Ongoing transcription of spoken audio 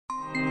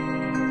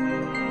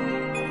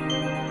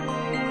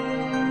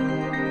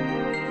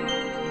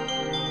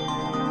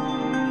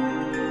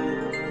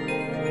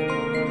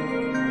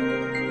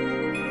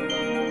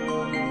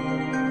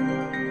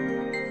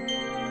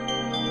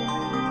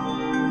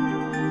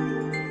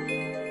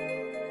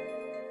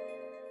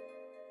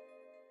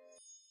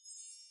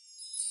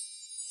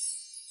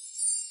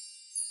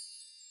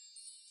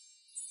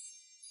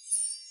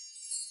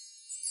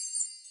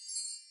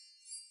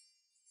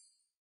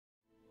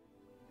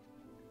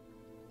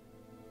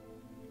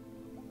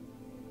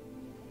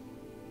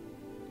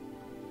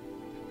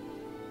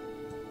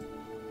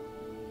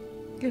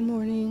Good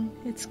morning,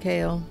 it's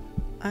Cail.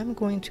 I'm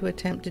going to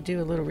attempt to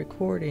do a little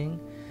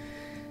recording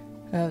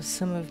of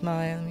some of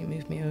my, let me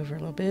move me over a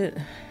little bit,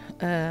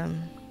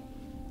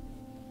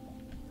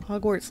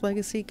 Hogwarts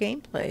Legacy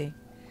gameplay.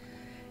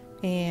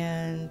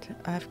 And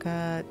I've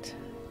got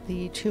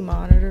the two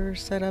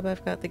monitors set up.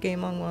 I've got the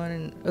game on one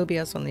and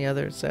OBS on the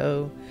other,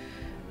 so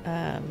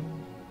I'm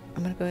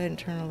going to go ahead and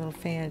turn on a little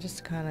fan just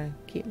to kind of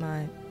keep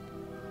my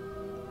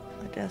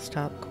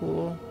desktop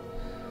cool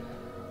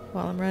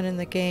while I'm running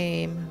the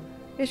game.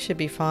 It should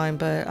be fine,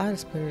 but I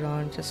just put it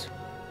on just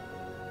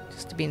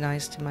to be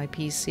nice to my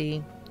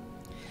PC.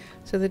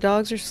 So the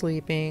dogs are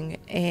sleeping,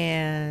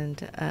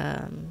 and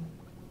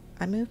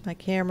I moved my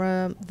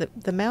camera.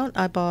 The mount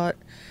I bought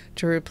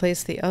to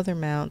replace the other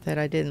mount that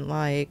I didn't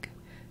like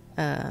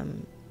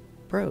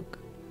broke.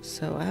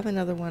 So I have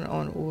another one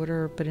on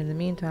order, but in the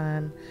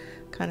meantime,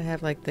 kind of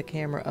have like the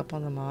camera up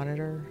on the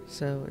monitor,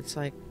 so it's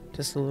like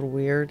just a little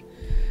weird.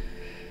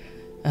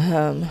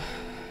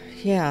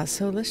 Yeah,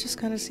 so let's just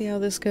kind of see how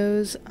this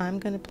goes. I'm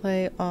going to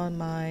play on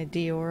my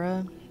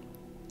Diora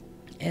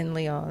and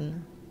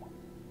Leon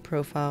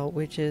profile,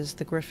 which is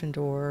the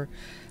Gryffindor.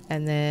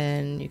 And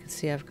then you can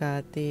see I've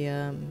got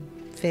the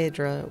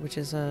Phaedra, which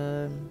is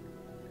a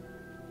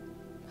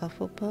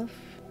Hufflepuff.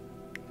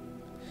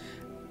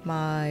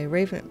 My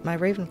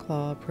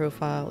Ravenclaw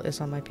profile is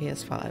on my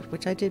PS5,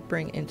 which I did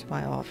bring into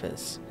my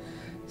office.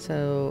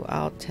 So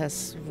I'll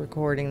test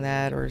recording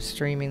that or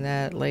streaming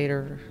that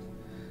later.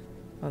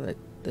 Well,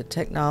 the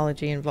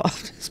technology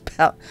involved is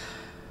about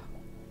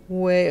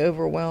way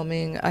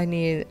overwhelming. I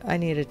need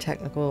a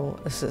technical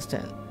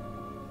assistant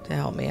to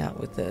help me out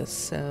with this.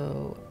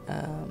 So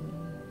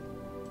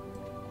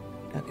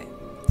okay,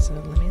 so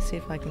let me see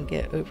if I can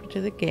get over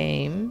to the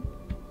game.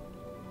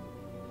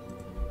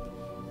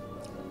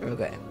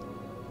 Okay,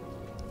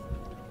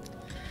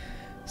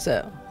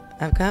 so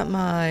I've got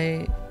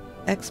my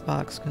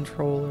Xbox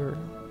controller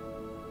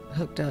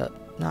hooked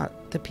up,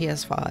 not the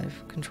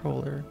PS5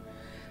 controller.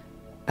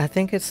 I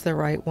think it's the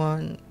right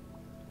one.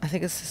 I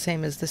think it's the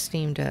same as the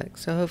Steam Deck,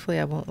 so hopefully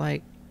I won't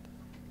like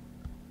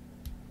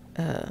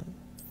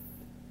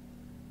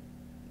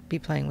be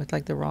playing with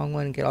like the wrong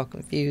one and get all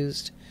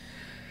confused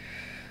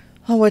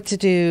on what to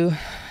do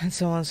and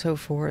so on and so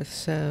forth.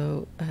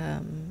 So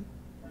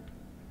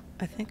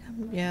I think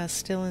I'm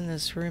still in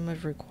this room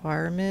of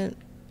requirement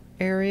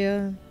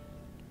area,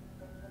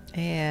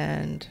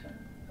 and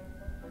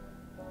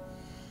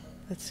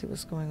let's see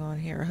what's going on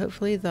here.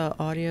 Hopefully the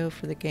audio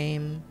for the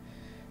game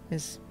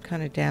is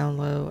kind of down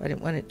low. I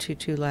didn't want it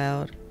too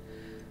loud.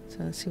 So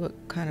let's see what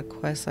kind of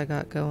quests I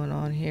got going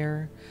on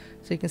here.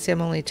 So you can see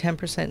I'm only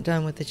 10%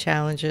 done with the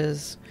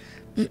challenges.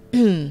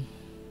 Been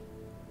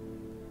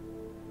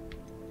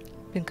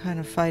kind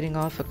of fighting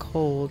off a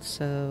cold,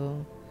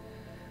 so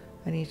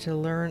I need to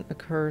learn a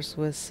curse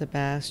with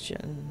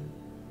Sebastian.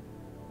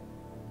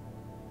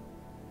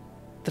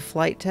 The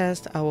flight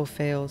test I will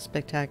fail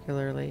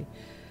spectacularly.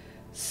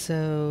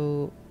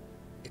 So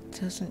it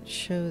doesn't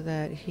show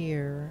that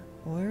here.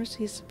 Where is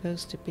he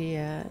supposed to be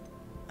at?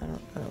 I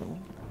don't know.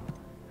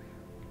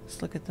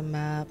 Let's look at the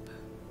map.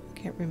 I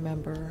can't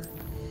remember.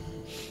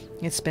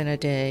 It's been a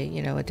day.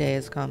 You know, a day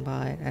has gone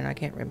by and I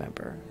can't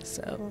remember.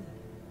 So.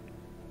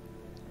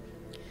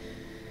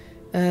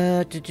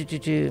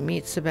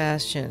 Meet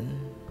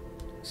Sebastian.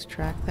 Let's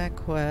track that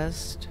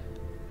quest.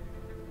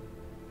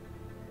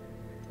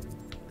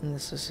 And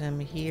this is him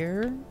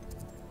here.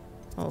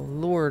 Oh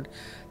Lord.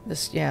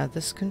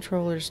 This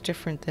controller is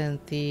different than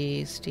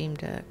the Steam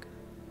Deck.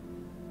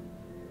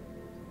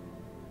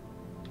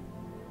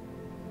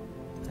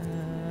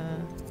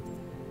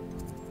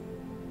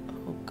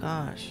 Oh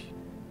gosh.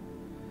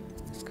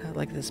 It's got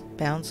like this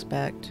bounce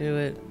back to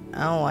it.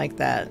 I don't like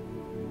that.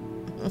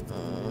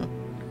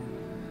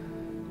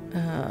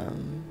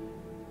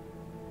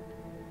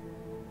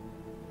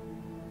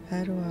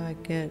 How do I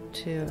get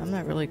to... I'm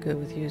not really good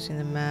with using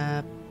the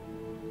map.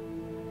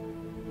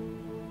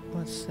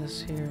 What's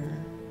this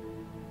here?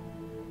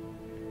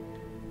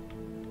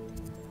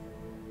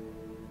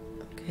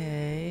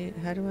 Okay,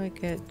 how do I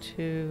get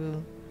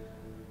to...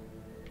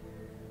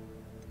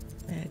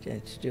 I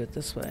had to do it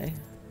this way.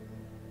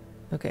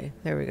 Okay,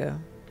 there we go.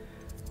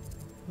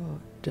 Oh,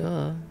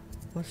 duh.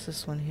 What's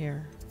this one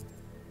here?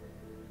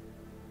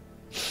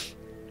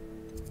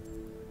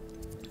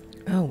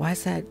 Oh, why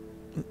is that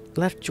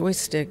left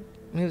joystick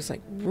moves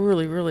like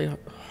really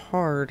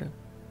hard?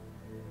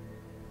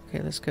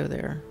 Okay, let's go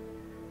there.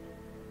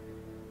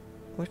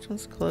 Which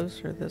one's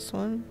closer? This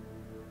one?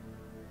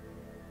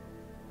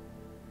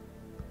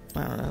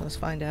 I don't know. Let's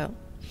find out.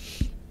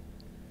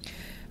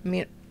 I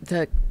mean,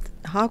 the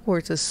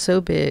Hogwarts is so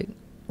big,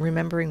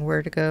 remembering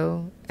where to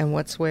go and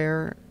what's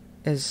where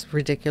is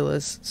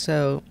ridiculous.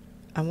 So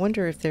I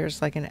wonder if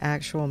there's like an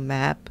actual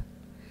map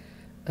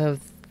of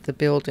the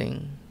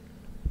building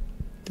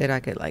that I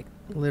could like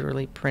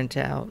literally print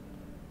out.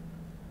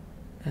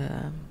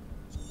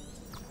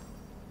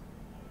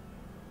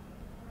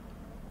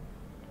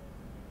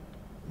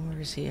 Where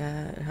is he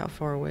at? How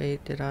far away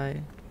did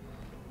I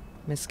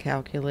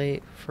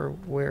miscalculate for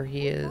where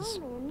he is?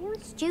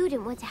 good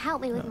student were to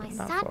help me with my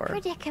not sad far.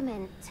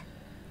 predicament.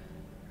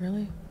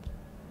 Really?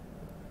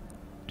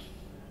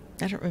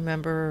 I don't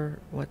remember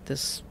what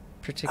this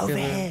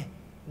particular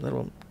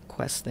little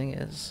quest thing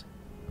is.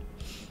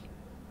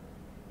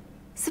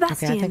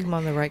 Sebastian, Okay, I think I'm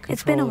on the right controller.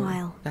 it's been a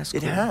while. That's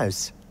cool. It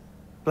has.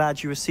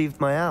 Glad you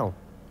received my owl.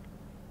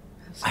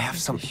 I have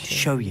something to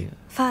show you.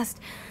 First,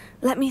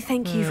 let me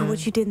thank you for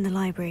what you did in the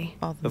library.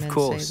 All the Of men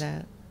course.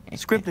 say that.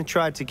 Scribner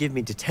tried to give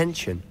me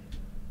detention,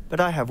 but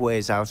I have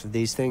ways out of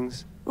these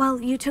things.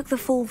 Well, you took the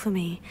fall for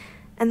me,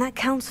 and that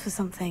counts for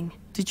something.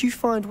 Did you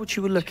find what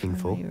you were looking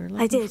for?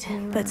 I did,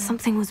 but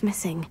something was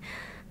missing.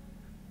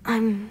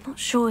 I'm not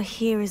sure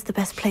here is the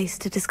best place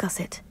to discuss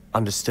it.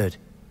 Understood.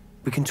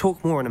 We can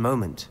talk more in a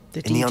moment.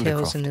 The in the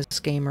details Undercroft. in this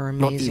game are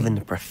Not amazing. even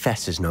the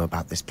professors know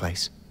about this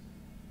place.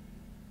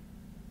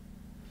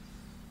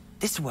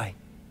 This way.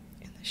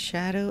 In the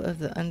shadow of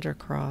the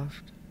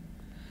Undercroft.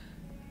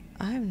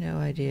 I have no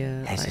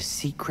idea. There's a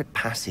secret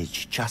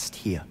passage just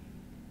here.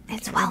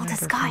 It's I well remember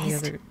from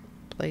disguised. the other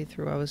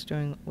playthrough I was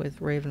doing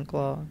with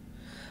Ravenclaw.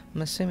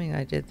 I'm assuming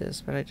I did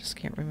this, but I just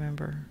can't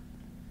remember.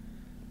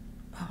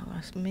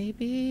 Oh,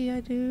 maybe I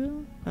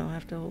do? I'll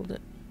have to hold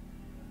it.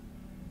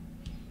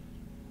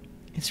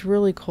 It's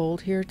really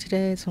cold here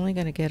today. It's only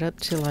going to get up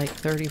to like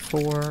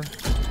 34.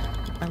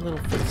 My little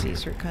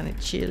footsies are kind of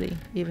chilly,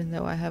 even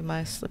though I have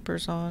my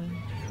slippers on.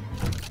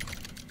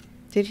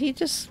 Did he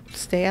just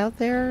stay out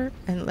there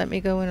and let me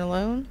go in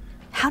alone?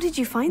 How did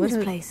you find What this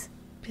a place?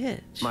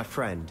 Bitch. My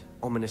friend,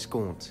 Ominous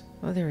Gaunt.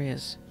 Oh, there he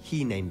is.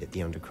 He named it the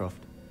Undercroft.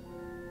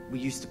 We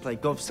used to play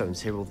gobstones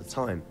here all the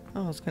time.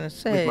 Oh, I was going to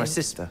say. With my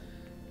sister.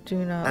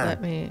 Do not Anne.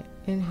 let me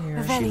in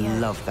here. She Revelio.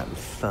 loved that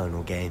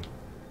infernal game.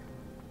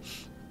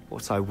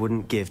 What I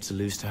wouldn't give to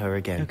lose to her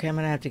again. Okay, I'm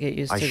going to have to get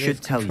used I to should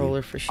this tell controller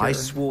you, for sure. I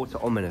swore to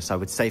Ominous I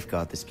would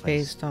safeguard this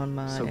place. Based on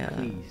my, So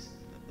please,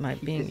 my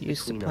keep being this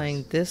used to between playing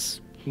us.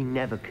 this He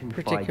never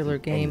confided particular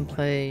in anyone,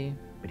 gameplay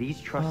but he's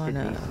trusted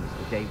on, me since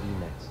the day we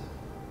met.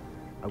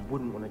 I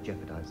wouldn't want to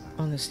jeopardize that.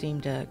 on the Steam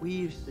Deck. We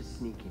used to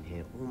sneak in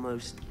here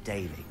almost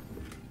daily.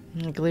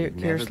 Gear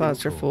never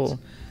slots are been full. caught.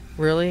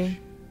 Really?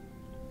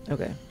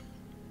 Okay.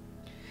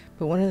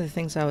 But one of the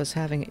things I was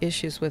having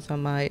issues with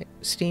on my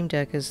Steam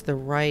Deck is the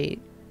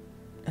right...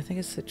 I think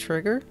it's the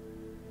trigger?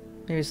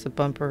 Maybe it's the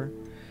bumper.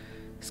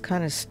 It's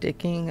kind of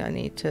sticking. I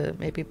need to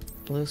maybe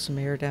blow some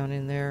air down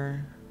in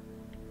there.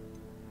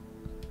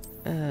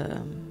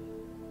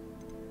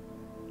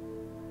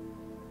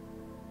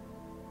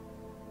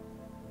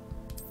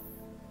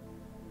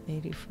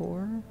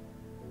 84,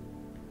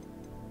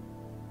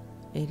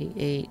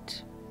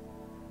 88.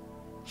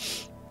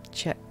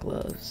 Check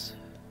gloves.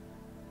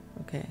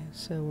 Okay,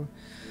 so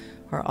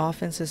our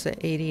offense is at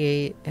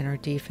 88 and our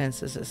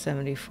defense is at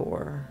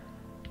 74.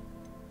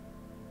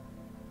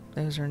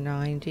 Those are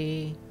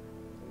 90.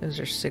 Those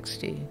are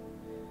 60.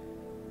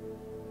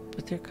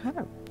 But they're kind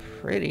of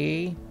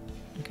pretty.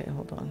 Okay,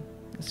 hold on.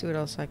 Let's see what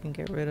else I can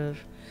get rid of.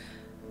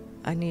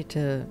 I need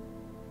to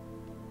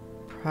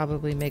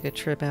probably make a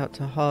trip out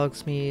to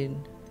Hogsmeade.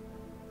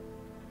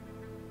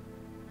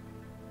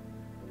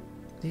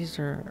 These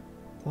are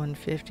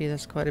 150.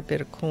 That's quite a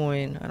bit of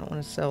coin. I don't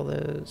want to sell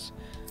those.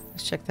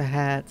 Let's check the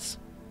hats.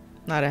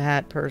 Not a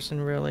hat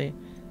person, really.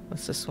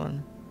 What's this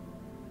one?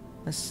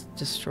 Let's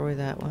destroy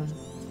that one.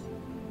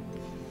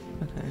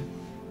 Okay.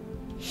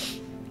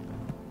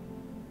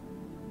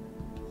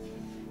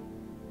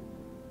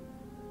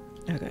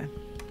 Okay.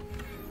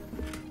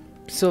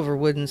 Silver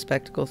wooden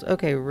spectacles.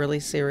 Okay, really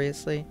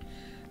seriously?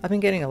 I've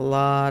been getting a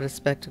lot of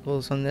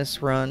spectacles on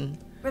this run.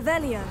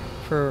 Revelio.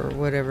 For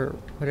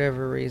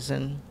whatever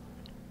reason.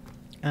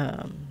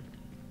 I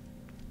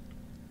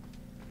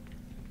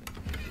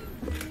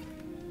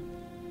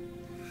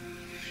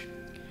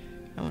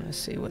want to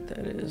see what that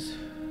is.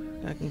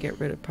 I can get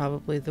rid of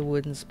probably the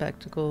wooden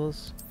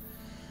spectacles.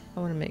 I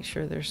want to make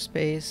sure there's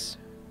space.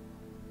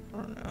 I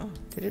don't know.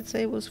 Did it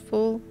say it was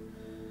full?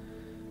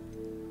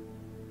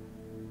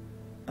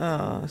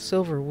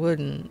 Silver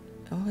wooden.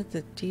 Oh, with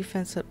the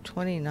defense up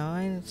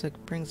 29. It's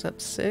like brings up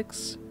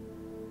 6.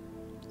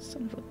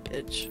 Son of a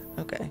bitch.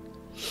 Okay.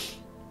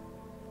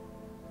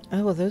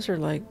 Oh, well, those are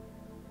like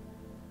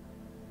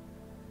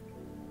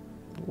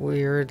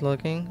weird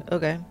looking.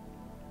 Okay.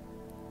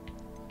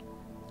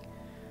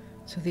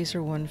 So these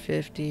are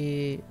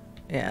 150.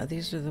 Yeah,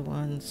 these are the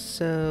ones.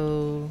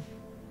 So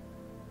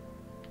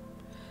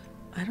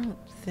I don't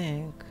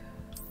think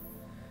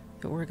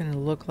that we're gonna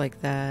look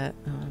like that.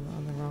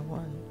 On the wrong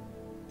one.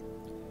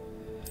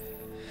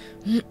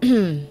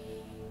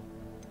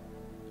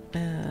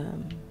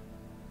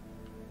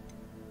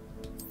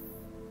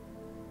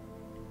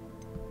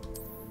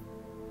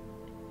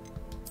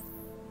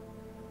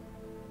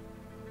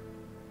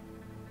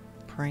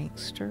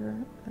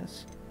 Prankster?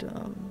 That's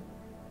dumb.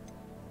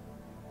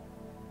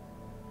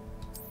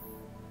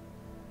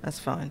 That's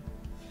fine.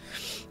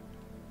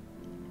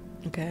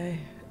 Okay.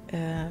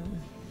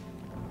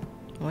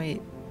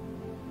 Wait.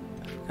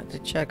 I forgot to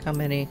check how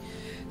many.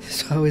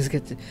 So I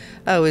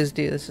always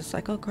do this. It's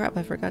like, oh crap,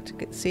 I forgot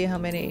to see how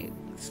many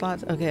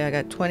slots. Okay, I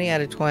got 20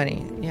 out of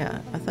 20.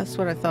 Yeah, that's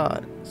what I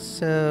thought.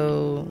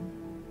 So,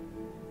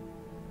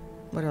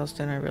 what else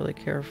didn't I really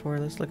care for?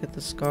 Let's look at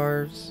the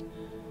scarves.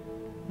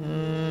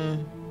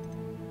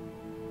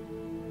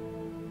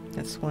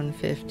 That's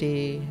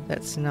 150.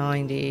 That's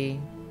 90.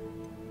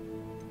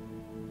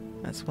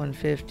 That's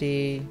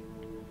 150.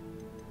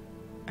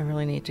 I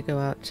really need to go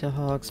out to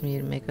Hogsmeade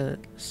and make a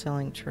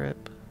selling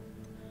trip.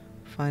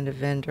 Find a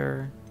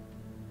vendor.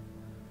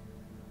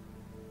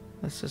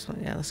 Let's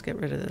let's get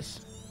rid of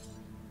this.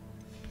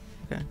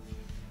 Okay.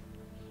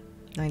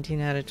 19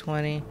 out of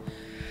 20.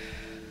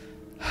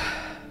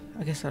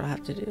 I guess that'll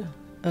have to do.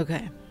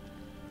 Okay.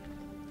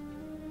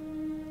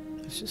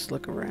 Let's just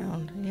look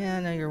around. Yeah, I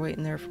know you're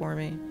waiting there for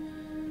me,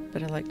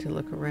 but I like to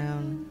look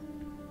around.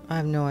 I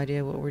have no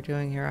idea what we're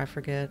doing here. I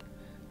forget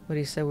what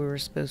he said we were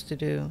supposed to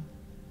do.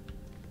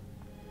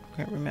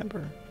 Can't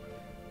remember.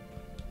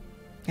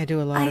 I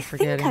do a lot of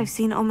forgetting. I think I've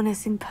seen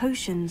Ominous in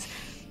potions.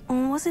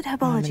 Or was it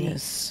herbology?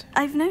 Ominous.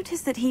 I've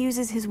noticed that he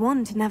uses his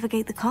wand to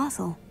navigate the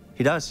castle.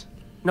 He does.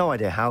 No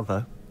idea how,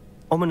 though.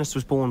 Ominous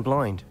was born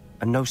blind,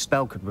 and no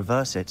spell could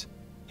reverse it.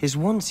 His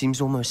wand seems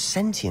almost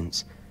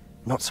sentient.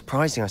 Not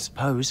surprising, I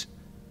suppose.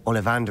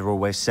 Ollivander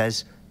always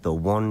says, the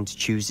wand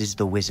chooses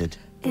the wizard.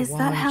 Is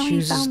that how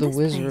he found this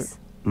place?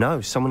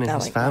 No, someone in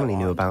his like family that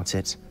knew wand. about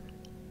it.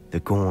 The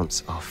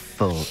Gaunts are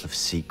full of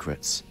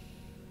secrets.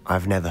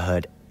 I've never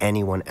heard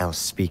anyone else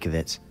speak of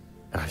it,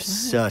 and I've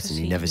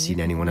certainly never seen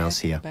anyone else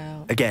here.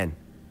 Again,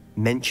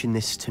 mention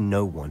this to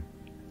no one,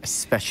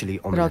 especially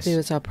What I'll Ominous. do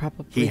is I'll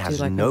probably He has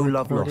do like no a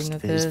love recording lost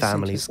of for his this and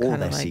family just or kinda,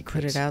 their like, secrets.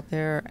 put it out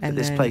there, and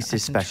this then place I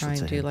is can special try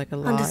to and do him. like a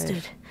live.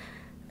 Understood.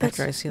 But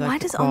After I see, like, why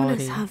the does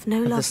Ominous quality have no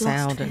of the love lost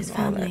sound for and his all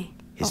that. family?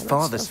 His all that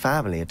father's stuff.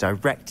 family are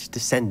direct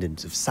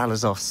descendants of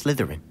Salazar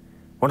Slytherin,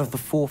 one of the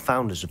 4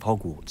 founders of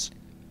Hogwarts.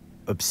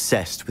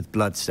 Obsessed with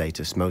blood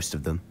status, most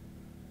of them.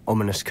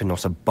 Ominous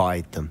cannot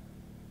abide them,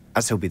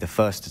 as he'll be the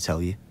first to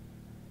tell you.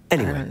 I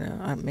Anyway, don't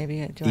know.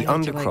 Maybe do the I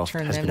need to, like, Undercroft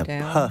turn has them been a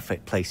down?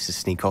 perfect place to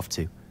sneak off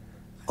to,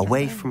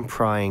 away from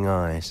prying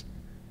eyes,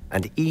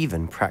 and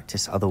even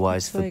practice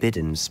otherwise It's like-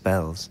 forbidden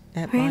spells,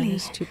 At Really?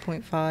 minus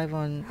 2.5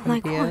 on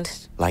Like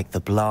OBS, like the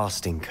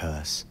blasting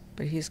curse.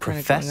 but he's kind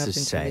of going up Professors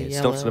into say the it's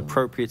yellow. not an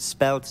appropriate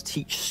spell to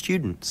teach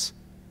students.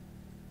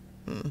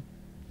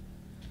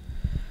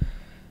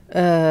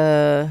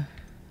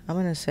 I'm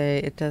gonna say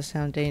it does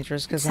sound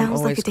dangerous because It I'm sounds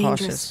like always a dangerous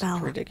cautious. spell.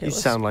 You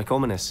Ridiculous. sound like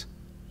Ominous.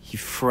 He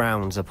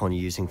frowns upon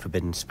using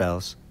forbidden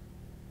spells.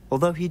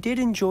 Although he did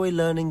enjoy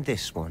learning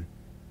this one.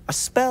 A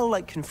spell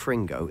like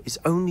Confringo is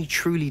only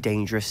truly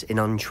dangerous in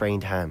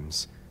untrained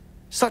hands.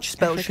 Such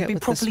spells should forget be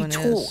what this properly one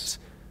taught, is.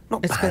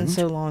 not It's been banned.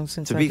 so long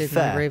since To I be did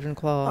fair, my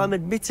Ravenclaw. I'm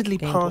admittedly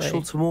gameplay.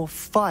 partial to more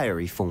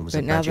fiery forms But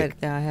of now magic.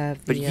 that I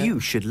have But the you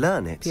should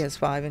learn it.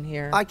 PS5 in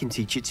here, I can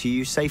teach it to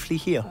you safely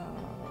here.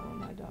 oh,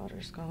 my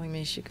daughter's calling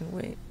me. She can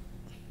wait.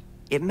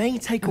 It may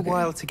take a Okay.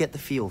 while to get the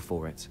feel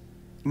for it.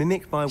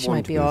 Mimic my She wand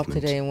might be off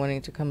movement. today and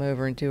wanting to come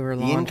over and do her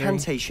The laundry.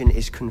 incantation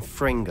is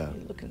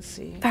Confringo. Look and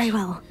see. Very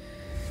well.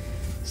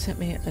 Sent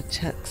me a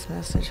text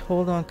message.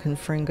 Hold on,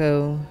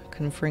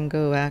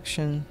 Confringo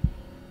action.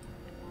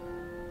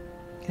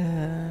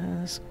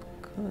 Let's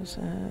close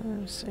that.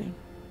 Let's see.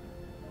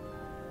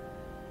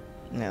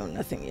 No,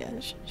 nothing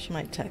yet. She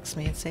might text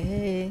me and say,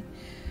 hey.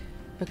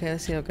 Okay,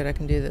 let's see how good I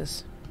can do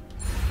this.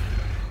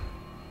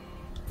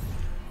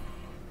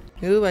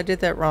 Ooh, I did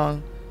that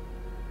wrong.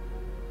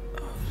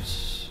 Oh,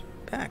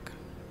 back.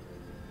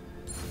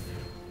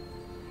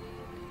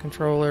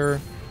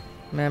 Controller,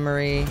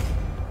 memory.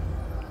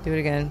 Do it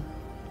again.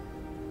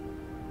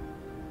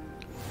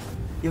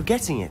 You're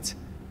getting it.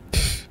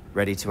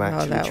 Ready to Oh,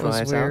 actually that try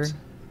was it weird.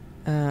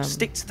 out?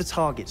 Stick to the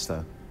targets,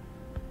 though.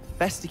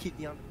 Best to keep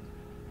the...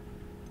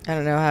 I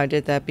don't know how I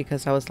did that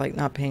because I was like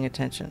not paying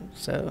attention,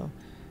 so,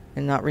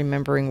 and not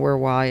remembering where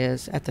Y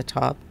is at the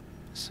top.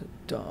 So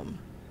dumb.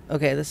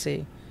 Okay, let's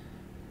see.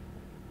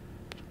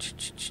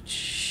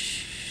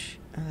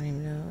 I don't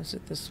even know. Is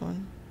it this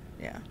one?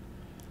 Yeah.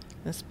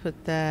 Let's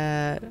put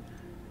that.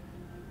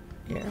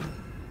 Yeah.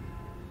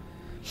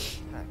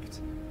 Packed.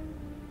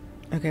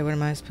 Okay, what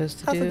am I supposed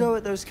to Have do? a go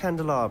at those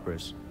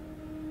candelabras.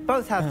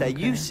 Both have their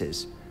Okay.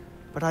 uses,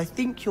 but I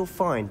think you'll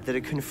find that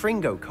a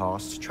Confringo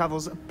cast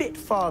travels a bit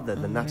farther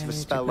than that yeah, of a I need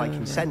to spell like go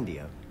over.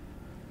 Incendio.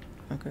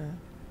 Okay.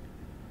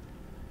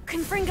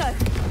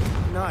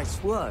 Confringo!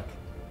 Nice work.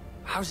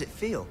 How's it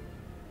feel?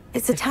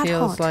 It's a It tad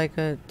feels hot. like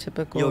a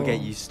typical. You'll get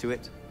used to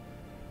it.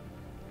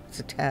 It's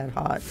a tad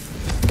hot.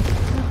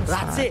 That's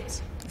hot.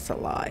 it. It's a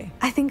lie.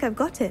 I think I've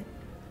got it.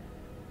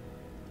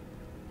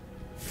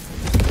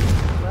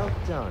 Well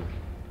done.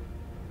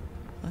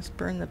 Let's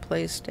burn the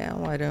place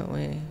down, why don't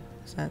we?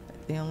 Is that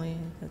the only...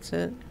 that's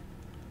it?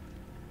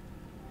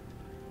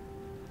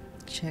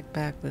 Check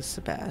back with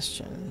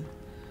Sebastian.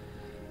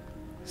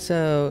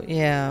 So,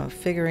 yeah,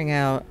 figuring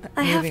out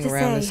I have moving to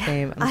around say, this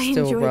game, I'm I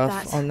still enjoyed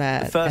rough that. on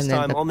that. The first and then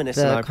time the, Ominous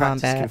the and I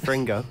combat. practiced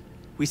Confringo,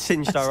 we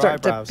singed I our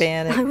start eyebrows. to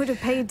panic. I would have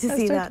paid to I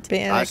see start that. to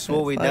panic. I swore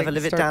It's we'd like never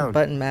live it start down.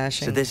 Button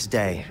mashing. To this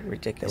day, It's there's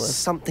ridiculous.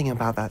 something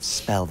about that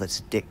spell that's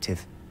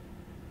addictive.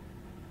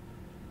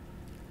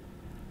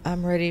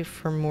 I'm ready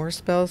for more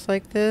spells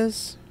like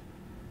this.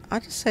 I'll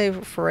just say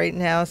for right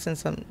now,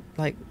 since I'm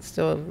like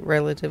still a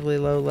relatively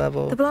low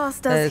level, The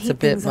blast that does it's a heat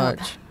bit things up.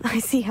 much. I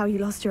see how you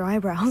lost your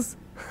eyebrows.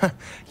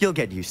 You'll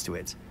get used to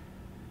it.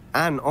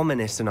 Anne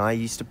Ominous and I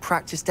used to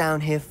practice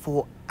down here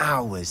for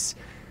hours.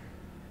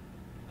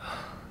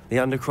 The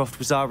Undercroft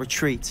was our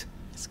retreat.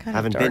 It's kind of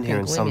Haven't dark been here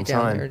and in some gloomy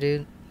down time. there,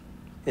 dude.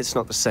 It's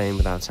not the same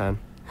without Anne.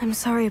 I'm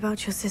sorry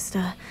about your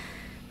sister.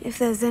 If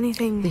there's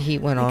anything The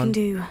heat went I on. can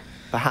do.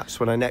 Perhaps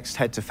when I next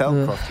head to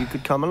Feldcroft, you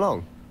could come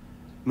along.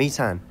 Meet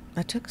Anne.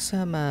 I took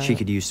some She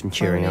could use some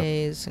cheering up.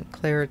 Flonase and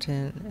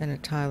Claritin and a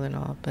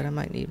Tylenol, but I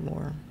might need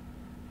more.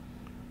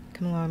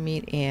 Come along,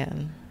 meet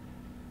Anne.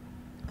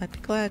 I'd be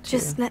glad to.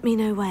 Just let me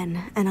know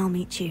when, and I'll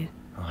meet you.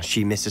 Oh,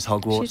 she misses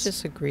Hogwarts. She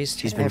just agrees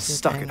to She's been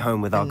stuck everything, at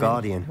home with our and then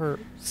guardian, her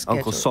schedule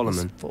Uncle is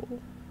Solomon. full.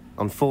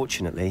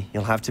 Unfortunately,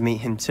 you'll have to meet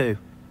him too.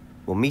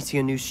 Well, meeting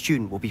a new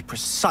student will be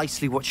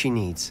precisely what she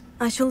needs.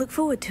 I shall look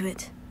forward to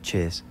it.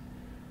 Cheers.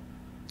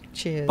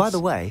 Cheers. By the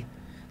way,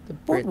 The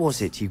what Brits-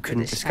 was it you couldn't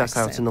British discuss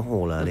out in the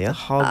hall accent earlier? of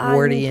the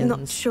Hogwartians. I'm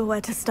not sure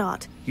where to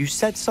start. You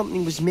said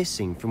something was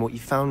missing from what you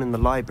found in the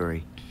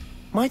library.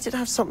 Might it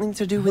have something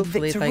to do with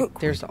Hopefully, Victor like,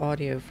 Rookwood? there's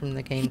audio from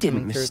the game He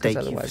didn't coming through, 'cause mistake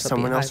you for otherwise I'll be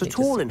someone else highly at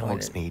all in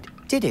disappointed.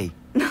 Hogsmeade, did he?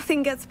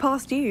 Nothing gets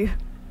past you.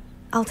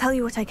 I'll tell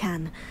you what I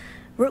can.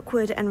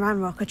 Rookwood and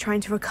Ranrock are trying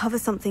to recover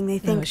something they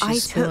think she's I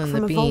took spilling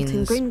from the a vault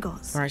in beans.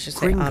 Gringotts. Or I should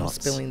say, I'm Gringotts?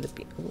 spilling the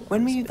beans.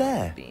 When were you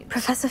there?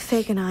 Professor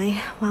Fig and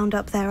I wound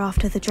up there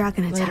after the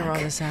dragon attack. Later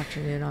on this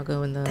afternoon, I'll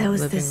go in the There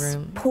was living this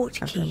room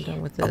Portkey. after I'm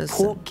done with A this.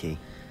 portkey?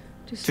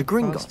 Just to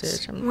Gringotts?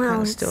 cross-stitch. I'm Well, kind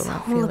of it's still not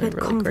all a feeling bit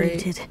really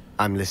convoluted. great.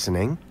 I'm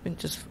listening. Been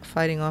just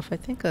fighting off, I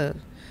think, a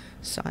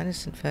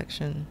sinus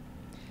infection.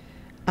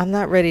 I'm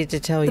not ready to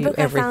tell The you book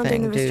I found in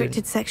everything, the dude.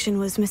 restricted section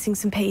was missing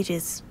some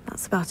pages.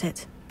 That's about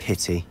it.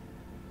 Pity.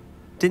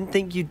 Didn't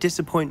think you'd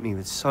disappoint me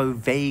with so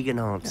vague an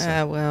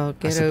answer. Well, I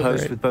get over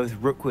suppose it. with both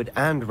Rookwood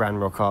and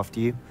Ranrock after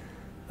you,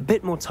 a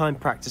bit more time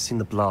practicing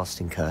the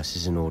blasting curse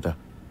is in order.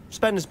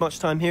 Spend as much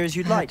time here as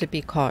you'd I have like. to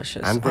be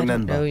cautious. And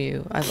remember, I don't know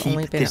you. I've keep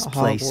only been this at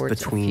place Hogwarts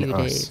between a few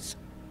us. days.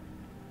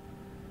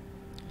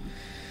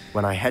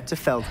 When I head to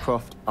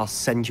Feldcroft, I'll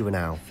send you an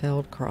owl.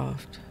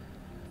 Feldcroft.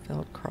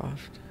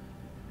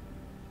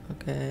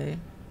 Okay.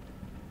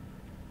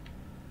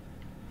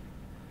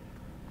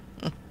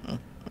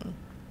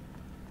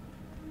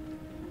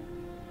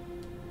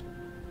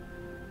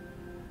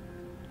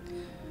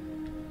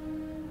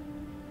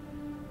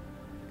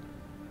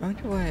 I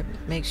wonder why it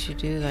makes you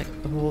do, like,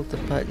 hold the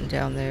button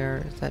down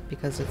there. Is that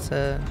because it's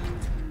a...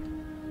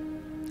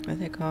 what do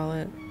they call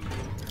it?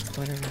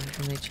 Whatever,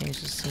 when they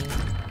change the scene.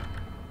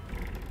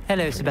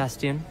 Hello,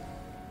 Sebastian.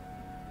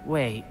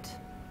 Wait.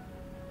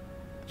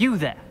 You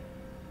there?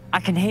 I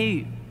can hear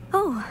you.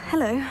 Oh,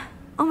 hello.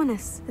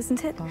 Ominous,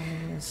 isn't it?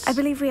 Ominous. I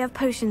believe we have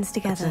potions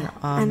together. an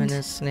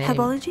ominous and name.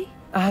 herbology?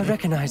 I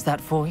recognize that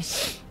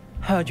voice.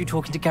 Heard you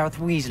talking to Gareth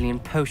Weasley in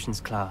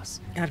potions class.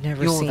 I've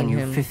never You're seen the new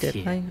him, fifth did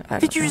year. I?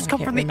 Did you just come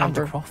can't from the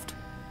remember. Undercroft?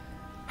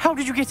 How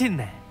did you get in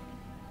there?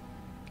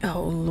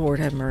 Oh, Lord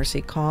have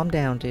mercy. Calm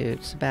down,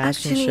 dude.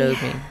 Sebastian Actually,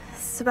 showed me.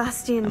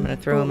 Sebastian I'm going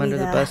to throw him brought me under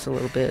the there, bus a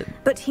little bit.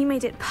 But he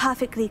made it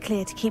perfectly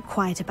clear to keep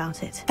quiet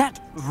about it.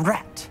 That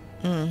rat.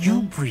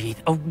 You breathe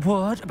a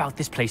word about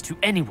this place to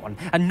anyone,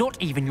 and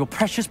not even your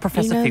precious You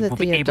Professor know Fig that will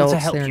the be able to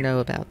adults help there you. know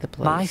about the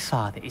place. My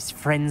father is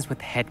friends with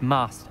the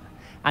headmaster,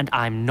 and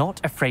I'm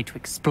not afraid to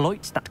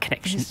exploit that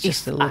connection He's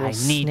just if a little I need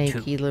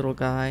snaky to. little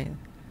guy.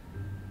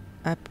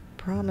 I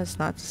promise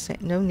not to say...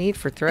 No need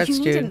for threats,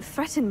 You dude. needn't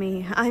threaten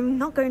me. I'm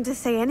not going to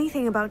say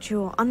anything about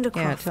your Yeah,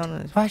 Undercroft. tell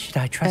him. Why should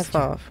I trust F you?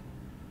 off.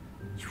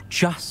 You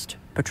just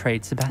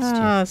betrayed Sebastian.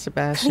 Ah,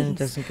 Sebastian Please.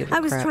 doesn't give a I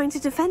was crap. trying to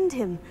defend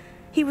him.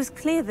 He was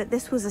clear that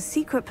this was a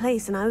secret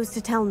place and I was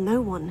to tell no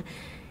one.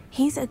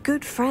 He's a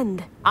good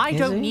friend. I Is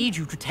don't he? need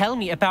you to tell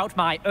me about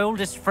my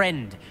oldest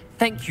friend.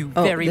 Thank you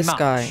Oh, very this much.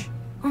 guy.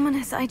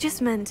 Ominous, I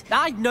just meant...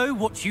 I know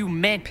what you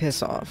meant.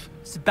 Piss off.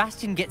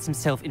 Sebastian gets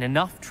himself in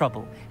enough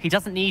trouble. He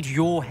doesn't need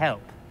your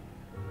help.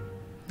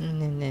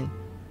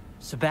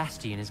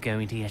 Sebastian is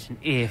going to get an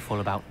earful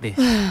about this.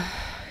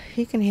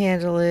 He can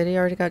handle it. He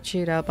already got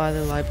chewed out by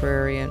the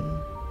librarian.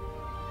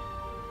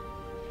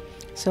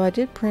 So I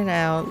did print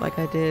out, like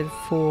I did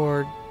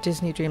for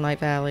Disney Dreamlight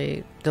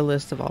Valley, the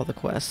list of all the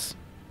quests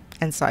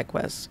and side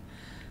quests.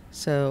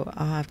 So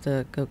I'll have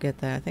to go get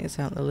that. I think it's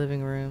out in the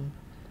living room.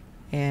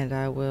 And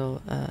I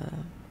will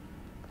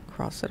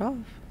cross it off.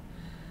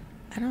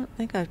 I don't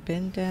think I've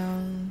been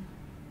down...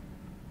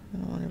 I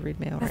don't want to read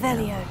mail right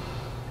Revelio. now.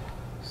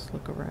 Just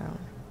look around.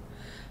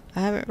 I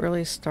haven't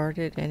really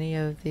started any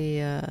of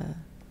the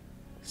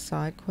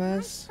side Might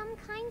quests. some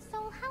kind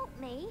soul help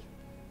me?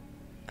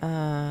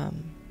 I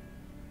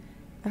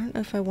don't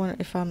know if I want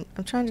to, I'm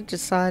trying to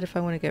decide if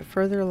I want to get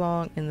further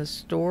along in the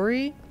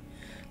story,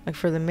 like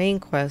for the main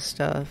quest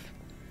stuff,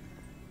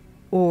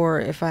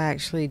 or if I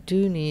actually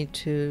do I need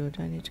to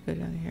go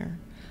down here?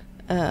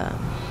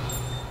 Oh.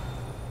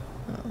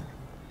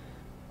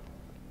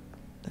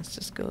 Let's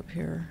just go up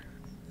here.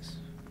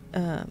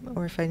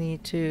 Or if I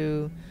need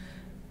to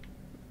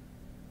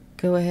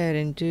go ahead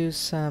and do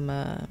some,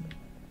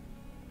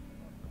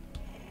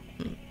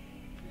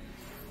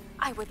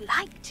 I would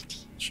like to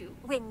teach you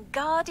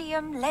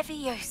Wingardium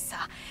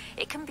Leviosa.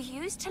 It can be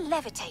used to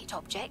levitate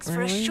objects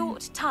for a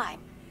short time.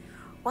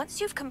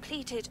 Once you've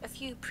completed a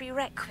few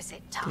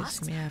prerequisite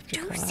tasks, me after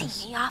do class.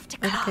 see me after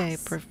class. Okay,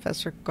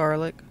 Professor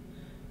Garlic.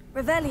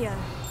 Revelio.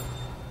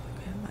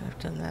 Okay, I might have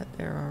done that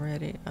there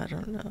already. I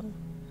don't know.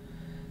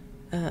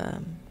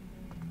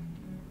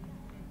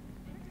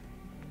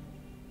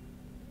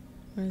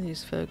 What are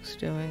these folks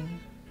doing?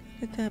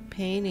 Look at that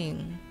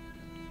painting.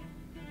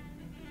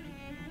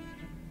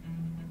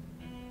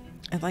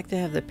 I'd like to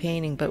have the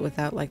painting, but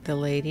without like the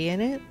lady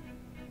in it,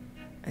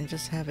 and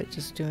just have it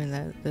just doing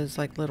that, those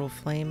like little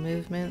flame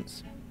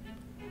movements.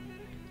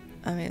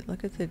 I mean,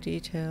 look at the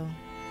detail.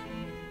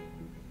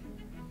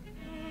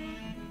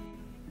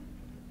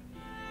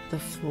 The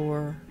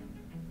floor.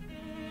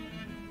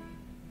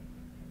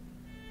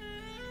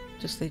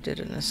 Just they did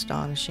an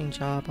astonishing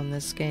job on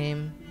this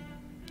game.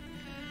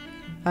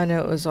 I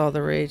know it was all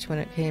the rage when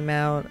it came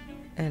out,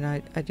 and I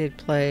did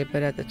play,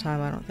 but at the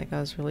time I don't think I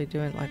was really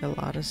doing like a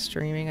lot of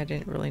streaming. I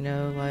didn't really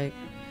know like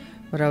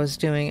what I was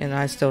doing, and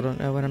I still don't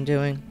know what I'm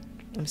doing.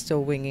 I'm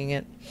still winging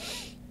it.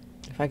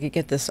 If I could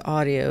get this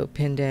audio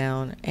pinned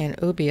down,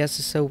 and OBS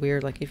is so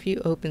weird. Like if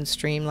you open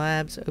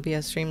Streamlabs,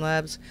 OBS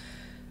Streamlabs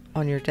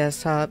on your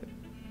desktop,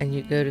 and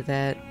you go to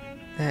that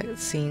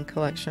scene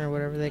collection or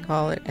whatever they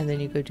call it, and then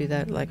you go do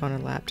that like on a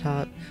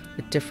laptop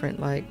with different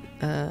like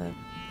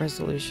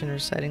resolution or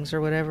settings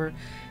or whatever,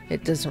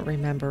 it doesn't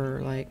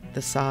remember like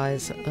the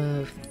size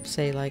of,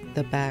 say, like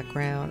the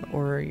background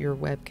or your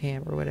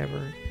webcam or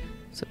whatever.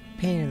 It's a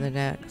pain in the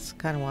neck. It's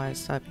kind of why I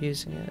stopped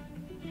using it.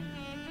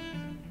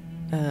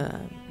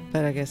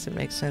 But I guess it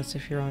makes sense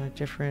if you're on a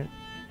different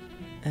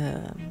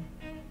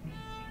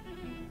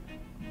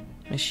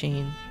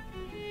machine.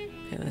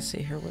 Okay, let's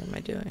see here. What am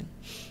I doing?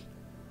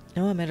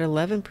 No, I'm at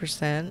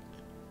 11%.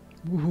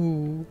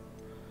 Woohoo.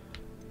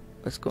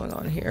 What's going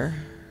on here?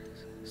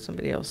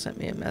 Somebody else sent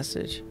me a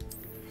message.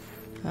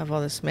 I have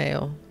all this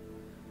mail.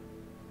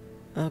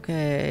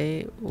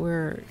 Okay,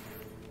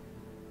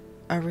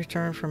 I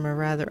returned from a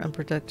rather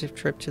unproductive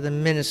trip to the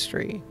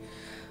ministry.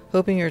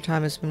 Hoping your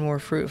time has been more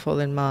fruitful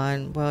than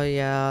mine. Well,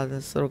 yeah,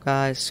 this little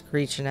guy is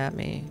screeching at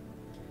me.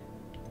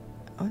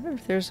 I wonder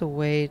if there's a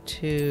way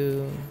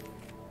to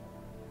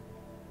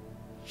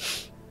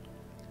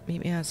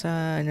meet me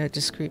outside. I know a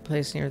discreet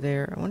place near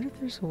there. I wonder if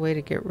there's a way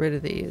to get rid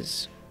of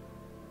these.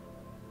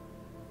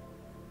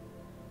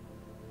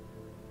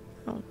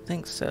 I don't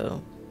think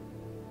so.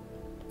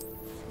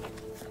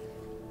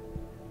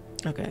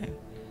 Okay.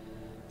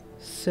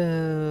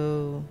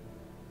 So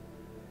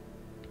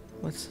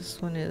what's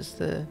this one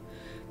is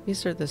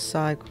these are the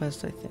side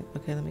quests, I think.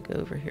 Okay, let me go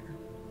over here.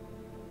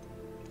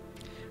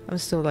 I'm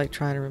still like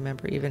trying to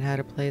remember even how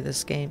to play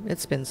this game.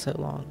 It's been so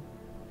long.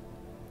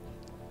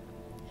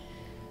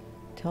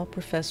 Tell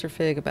Professor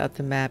Fig about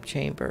the map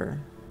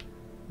chamber.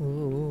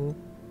 Ooh.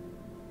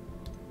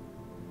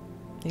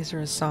 These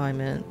are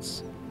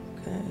assignments.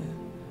 Okay.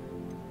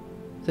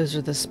 Those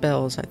are the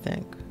spells, I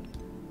think.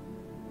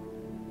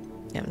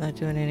 Yeah, I'm not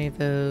doing any of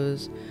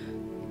those.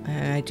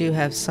 And I do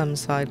have some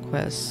side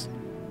quests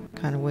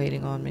kind of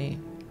waiting on me.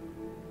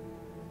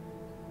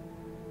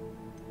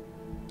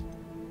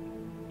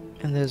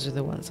 And those are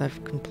the ones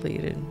I've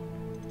completed.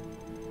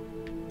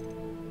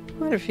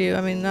 Quite a few.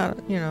 I mean, not,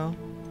 you know.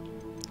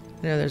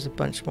 I know there's a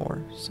bunch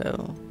more,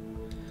 so.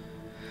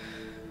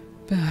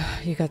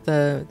 You got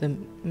the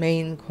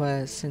main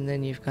quests, and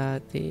then you've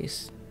got the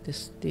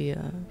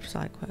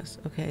side quests.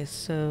 Okay,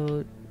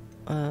 so,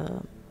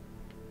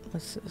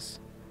 what's this?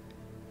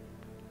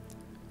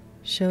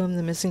 Show him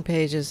the missing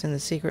pages in the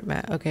secret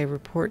map. Okay,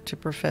 report to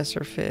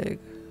Professor Fig.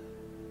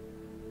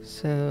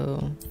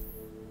 So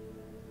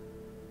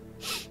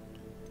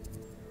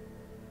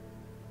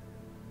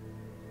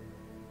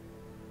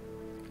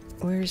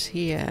where's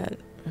he at?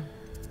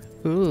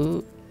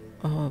 Ooh.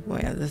 Oh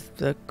man,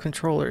 the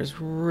controller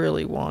is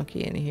really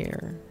wonky in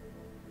here.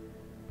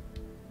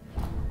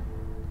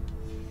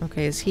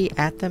 Okay, is he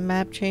at the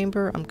map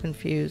chamber? I'm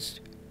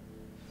confused.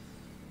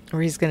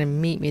 Or he's gonna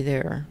meet me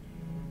there.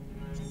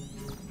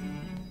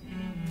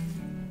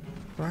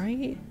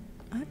 Right?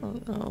 I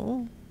don't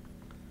know.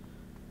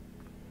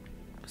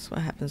 That's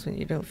what happens when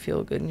you don't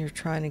feel good and you're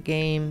trying to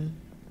game.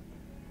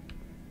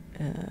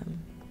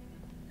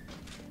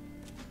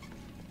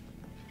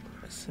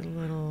 It's a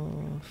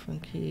little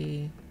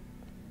funky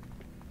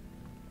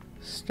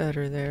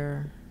stutter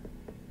there.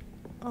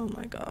 Oh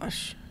my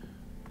gosh.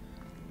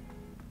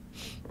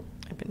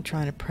 I've been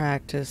trying to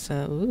practice.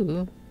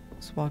 Ooh,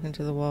 let's walk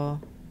into the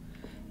wall.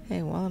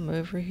 Hey, while I'm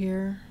over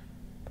here.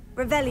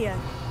 Revelio.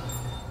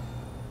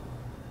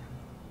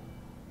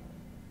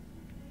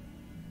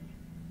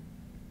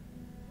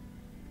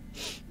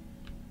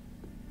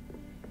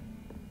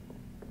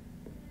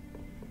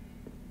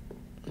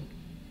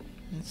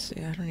 Let's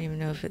see, I don't even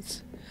know if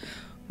it's...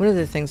 One of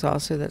the things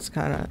also that's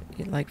kind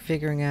of like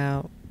figuring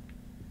out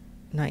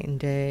night and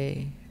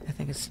day. I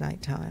think it's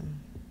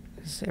nighttime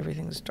because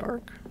everything's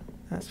dark.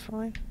 That's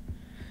fine.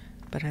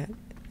 but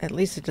at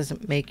least it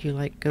doesn't make you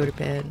like go to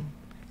bed.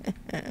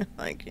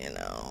 Like, you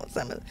know,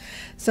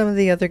 some of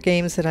the other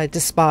games that I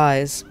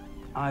despise.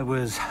 I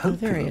was there he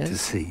hoping to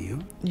is. see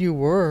you. You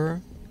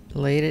were.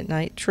 Late at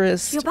night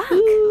tryst. You're back.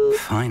 Ooh.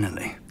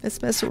 Finally.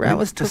 Let's mess around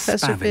with Mr.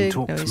 Professor Spavin Fig.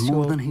 talks No, he's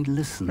more too than old. he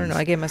listens. I don't know,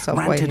 I gave myself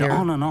white Ranted hair.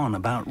 on and on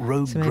about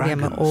rogue So maybe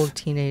dragons. I'm an old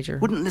teenager.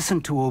 Wouldn't listen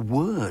to a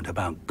word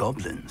about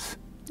goblins.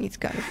 He's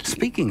got a cute,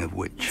 Speaking of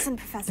which, Listen,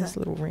 Professor. his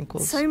little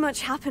wrinkles. So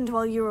much happened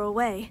while you were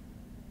away.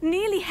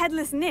 Nearly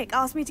Headless Nick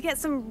asked me to get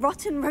some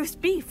rotten roast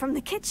beef from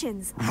the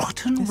kitchens.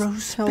 rotten Just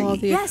roast tell all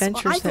beef. the Yes, well,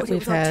 adventures I that thought it we've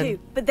was odd had. too.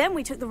 But then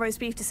we took the roast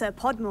beef to Sir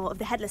Podmore of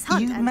the Headless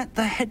Hunt. You and met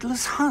the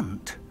Headless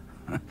Hunt?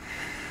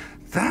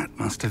 That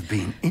must have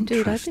been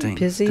interesting.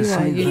 Dude, I've been busy to while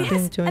say you've the- been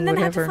Yes, doing and then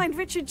I had whatever. to find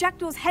Richard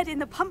Jackdaw's head in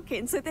the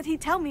pumpkin so that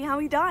he'd tell me how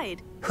he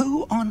died.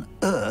 Who on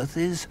earth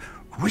is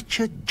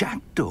Richard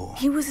Jackdaw?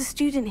 He was a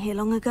student here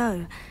long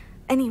ago.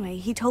 Anyway,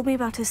 he told me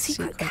about a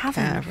secret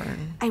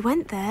cavern. I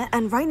went there,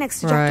 and right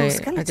next to Jackdaw's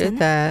Right, skeleton, I did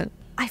that.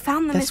 I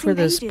found the That's missing where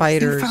the pages.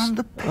 spiders. You found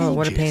the Oh,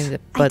 what a pain pages? in the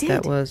I butt did,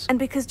 that was. and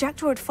because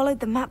Jackdaw had followed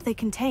the map they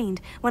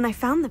contained, when I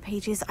found the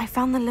pages, I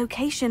found the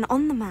location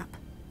on the map.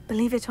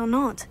 Believe it or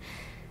not,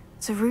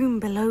 it's a room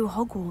below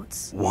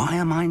Hogwarts. Why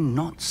am I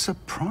not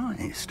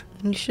surprised?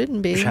 You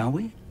shouldn't be. Shall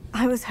we?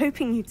 I was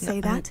hoping you'd say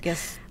I that.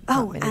 guess not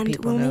Oh, many and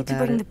people we'll know need to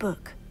about bring it. the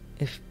book.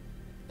 If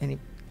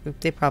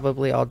they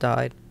probably all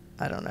died.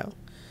 I don't know.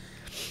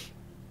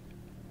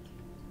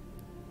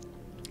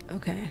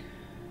 Okay.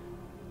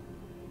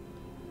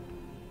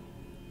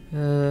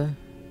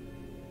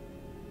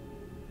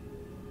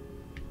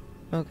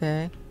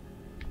 Okay.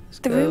 Let's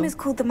The go. room is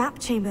called the Map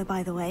Chamber,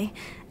 by the way,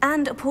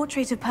 and a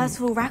portrait of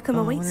Percival Rackham I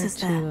awaits wanted us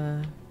there.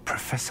 to,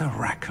 Professor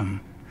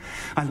Rackham.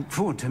 I look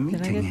forward to did I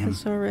meeting get him.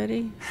 this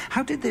already?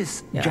 How did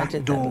this Yeah, I did that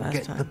Jackdaw last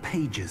get time. the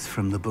pages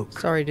from the book?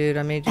 Sorry, dude.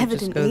 I made you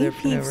just go Evidently, there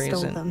for no Peeves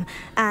stole reason. them,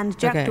 and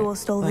Jackdaw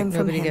stole like them from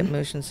nobody get him.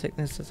 motion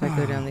sickness as I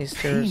go down these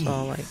stairs,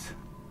 all like,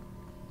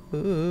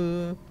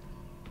 ooh,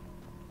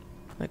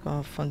 like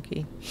all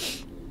funky.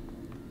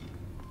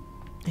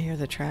 I hear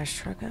the trash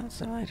truck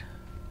outside.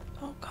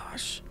 Oh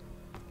gosh,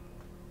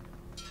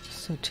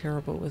 so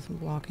terrible with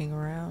walking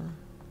around.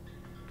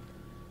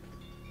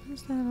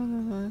 What's that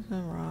on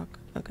the rock?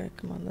 Okay,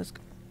 come on, let's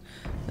go.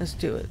 Let's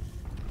do it.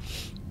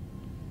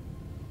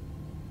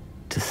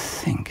 To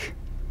think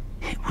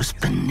it was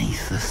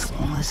beneath us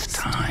all this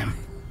time.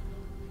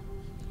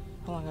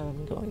 How long have I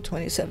been going?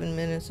 27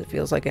 minutes. It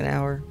feels like an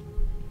hour.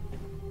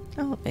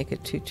 I won't make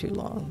it too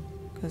long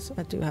because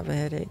I do have a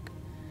headache.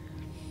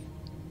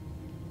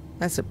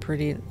 That's a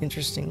pretty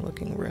interesting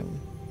looking room.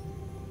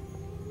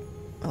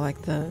 I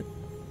like the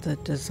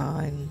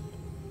design.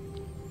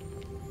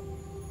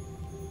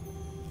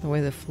 The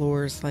way the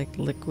floor is like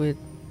liquid.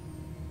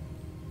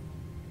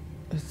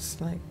 It's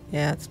like,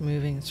 yeah, it's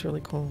moving. It's really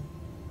cool.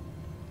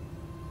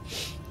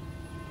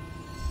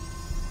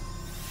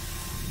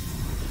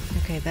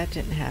 Okay, that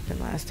didn't happen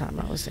last time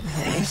I was in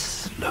here.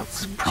 This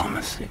looks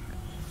promising.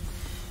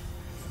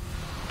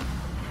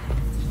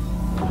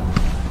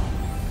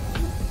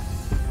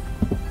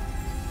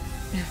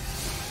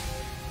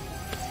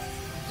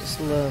 Just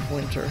love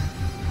winter.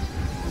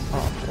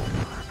 Awful.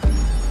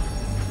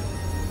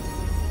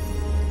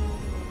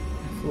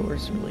 The floor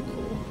is really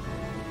cool.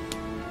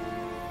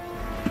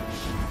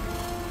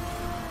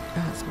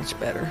 Oh, that's much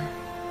better.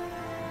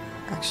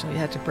 Actually, I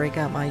had to break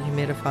out my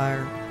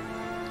humidifier.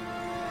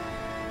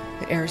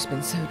 The air's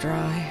been so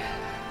dry.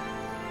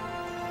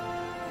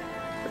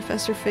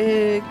 Professor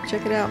Fig,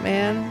 check it out,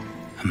 man.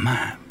 A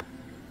map.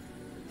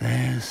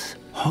 There's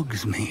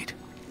Hogsmeade.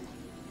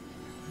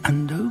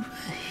 And over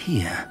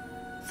here,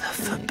 the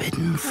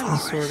Forbidden I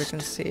Forest. sort of can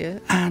see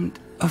it. And,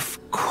 of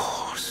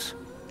course,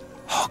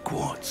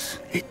 Hogwarts.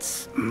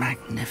 It's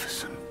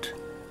magnificent.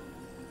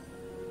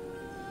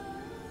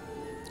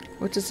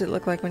 What does it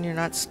look like when you're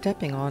not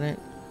stepping on it?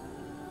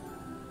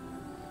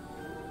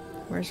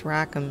 Where's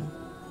Rackham?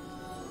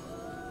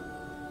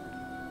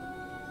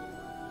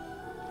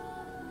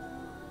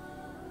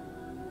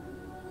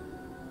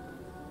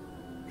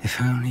 If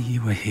only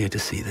you were here to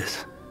see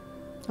this.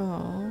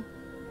 Oh,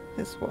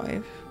 his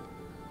wife.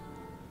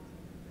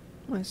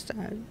 My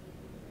dad.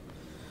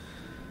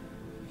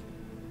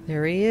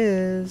 There he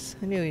is.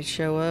 I knew he'd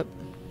show up.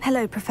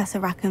 Hello, Professor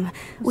Rackham.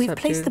 We've up,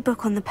 placed dude? the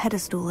book on the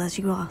pedestal as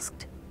you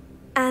asked.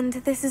 And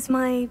this is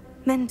my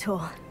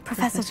mentor,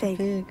 Professor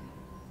Fig.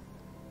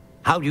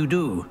 How do you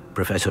do,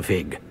 Professor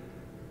Fig?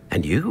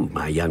 And you,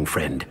 my young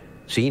friend,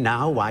 see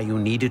now why you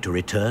needed to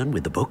return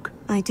with the book?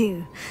 I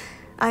do.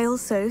 I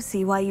also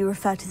see why you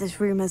refer to this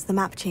room as the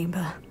Map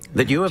Chamber.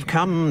 That you have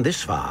come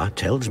this far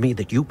tells me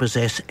that you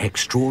possess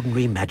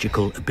extraordinary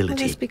magical Well,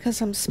 ability. that's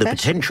because I'm The special.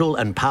 potential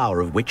and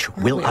power of which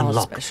Aren't will we all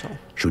unlock, special?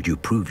 should you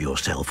prove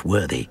yourself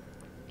worthy.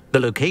 The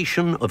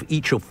location of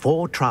each of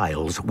 4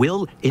 trials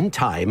will, in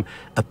time,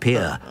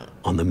 appear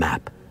on the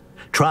map.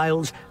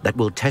 Trials that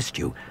will test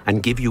you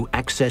and give you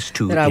access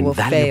to That I will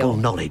invaluable fail.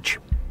 knowledge.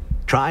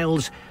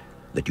 Trials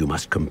that you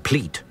must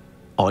complete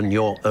on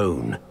your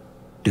own.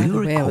 Do By you the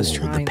way, I recall was the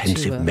trying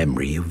pensive to,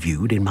 memory you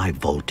viewed in my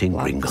vault in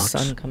block the Gringotts?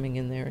 sun coming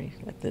in there,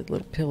 like the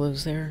little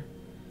pillows there.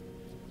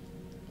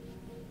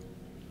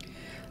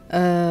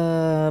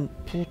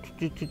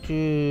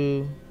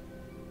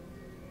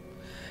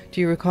 Do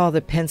you recall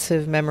the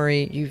pensive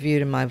memory you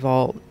viewed in my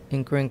vault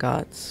in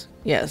Gringotts?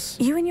 Yes.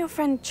 You and your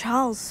friend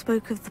Charles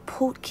spoke of the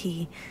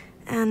Portkey,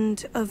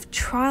 and of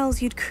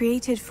trials you'd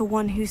created for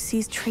one who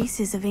sees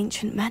traces of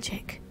ancient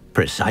magic.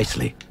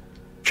 Precisely.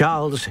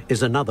 Charles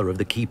is another of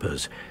the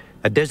keepers,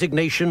 a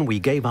designation we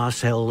gave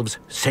ourselves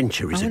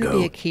centuries I want to ago,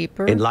 be a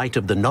keeper. in light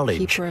of the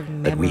knowledge Keeper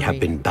of that we have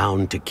memory. been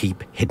bound to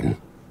keep hidden.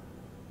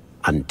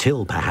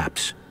 Until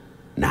perhaps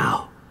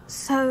now.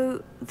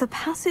 So, the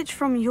passage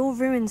from your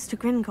ruins to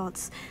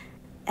Gringotts,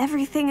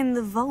 everything in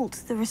the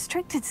vault, the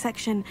restricted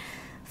section,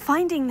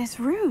 finding this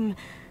room,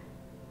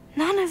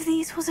 none of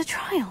these was a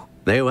trial.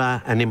 They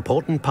were an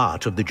important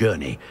part of the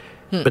journey,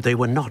 but they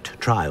were not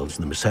trials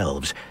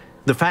themselves.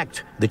 The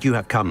fact that you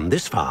have come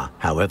this far,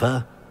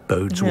 however,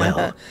 bodes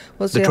well.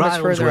 We'll see The how much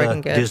trials further I were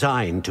can get.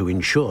 designed to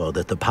ensure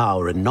that the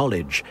power and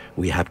knowledge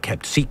we have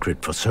kept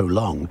secret for so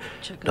long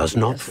does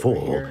not this over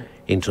fall here.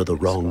 into the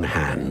wrong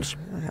hands.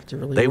 I don't have to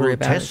really They worry will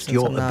about it test since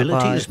your I'm not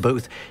abilities, live.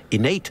 both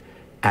innate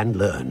and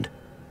learned.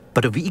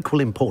 But of equal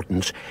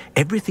importance,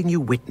 everything you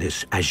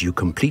witness as you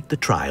complete the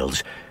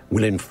trials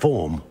will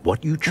inform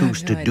what you I have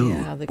choose no to do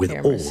idea how the with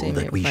camera all see me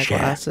that with we my share.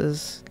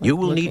 glasses, You like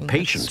will looking need at the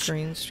patience.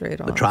 screen straight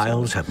The on,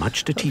 trials so have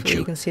much to teach hopefully you.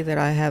 You can see that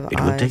I have It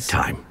eyes will take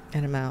time.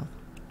 and a mouth.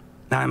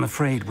 I'm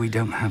afraid we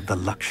don't have the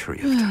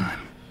luxury of time.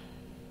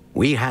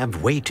 We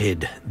have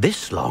waited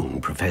this long,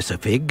 Professor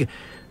Fig.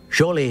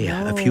 Surely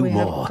a No, few we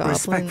have more. goblin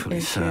Respectfully,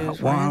 sir,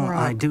 issues. while Ryan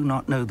I Rock. do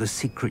not know the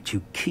secret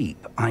you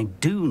keep, I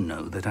do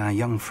know that our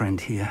young friend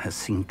here has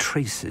seen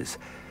traces.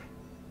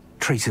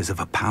 Traces of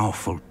a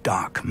powerful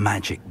dark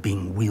magic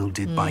being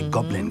wielded by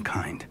goblin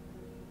kind.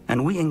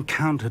 And we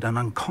encountered an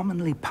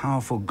uncommonly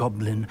powerful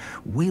goblin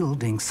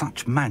wielding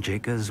such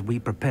magic as we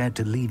prepared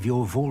to leave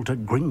your vault at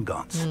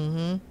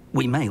Gringotts.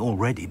 We may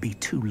already be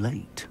too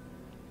late.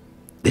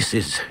 This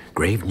is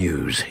grave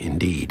news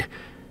indeed.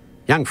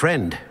 Young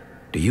friend,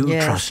 do you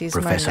Yes, trust he's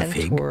Professor my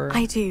Fig? mentor.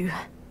 I do.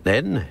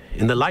 Then,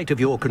 in the light of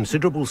your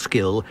considerable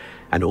skill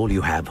and all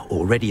you have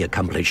already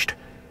accomplished,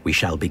 we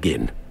shall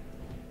begin.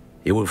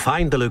 You will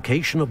find the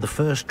location of the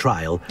first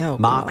trial Oh,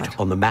 marked God.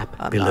 on the map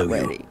I'm below not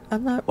you. ready.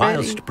 I'm not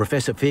Whilst ready.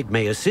 Professor Fig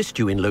may assist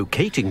you in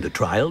locating the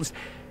trials,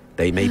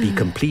 they may be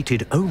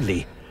completed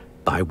only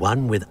by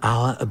one with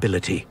our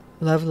ability.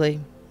 Lovely.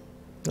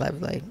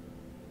 Lovely.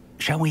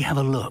 Shall we have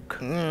a look?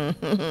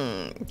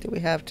 Do we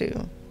have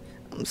to?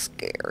 I'm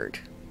scared.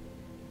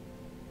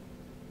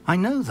 I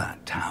know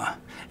that tower.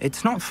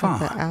 It's not The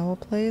far. owl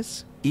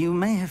place? You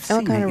may have I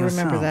seen kind it of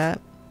yourself. remember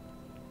that.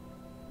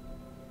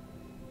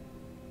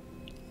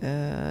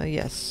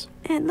 Yes.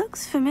 It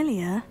looks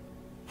familiar.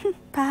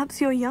 Perhaps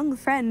your young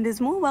friend is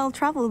more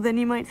well-traveled than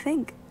you might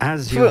think.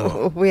 As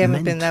your We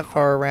haven't been that mentor,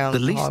 far around The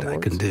least I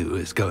Hogwarts. can do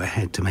is go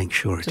ahead to make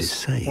sure it is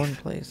Just safe. one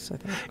place, I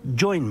think.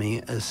 Join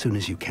me as soon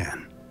as you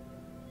can.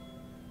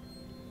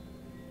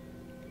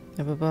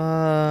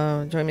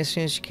 Join me as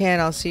soon as you can.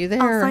 I'll see you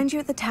there. I'll find you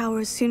at the tower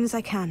as soon as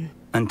I can.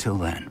 Until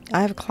then,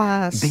 I have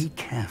class. be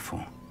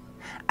careful.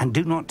 And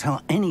do not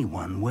tell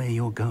anyone where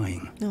you're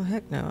going. No,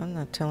 heck no. I'm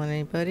not telling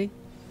anybody.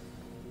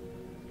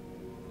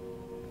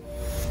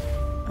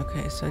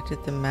 Okay, so I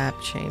did the map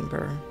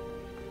chamber.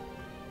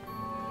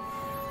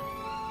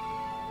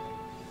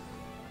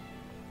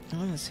 I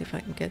want to see if I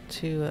can get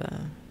to,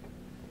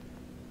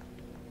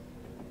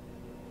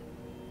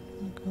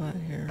 I'll go out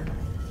here.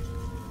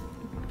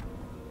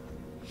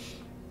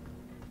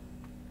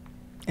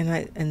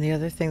 And the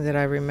other thing that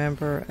I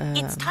remember,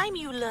 It's time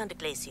you learned,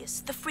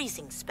 Iglesias, the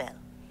freezing spell.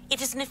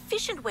 It is an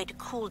efficient way to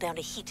cool down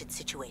a heated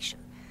situation.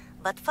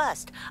 But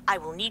first, I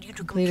will need you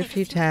to complete complete a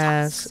few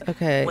tasks.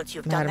 Okay, Once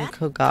you've Madam done that,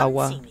 come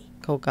and see me.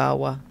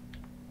 Kogawa.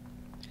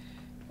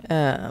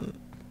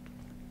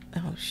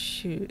 Oh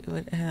shoot, it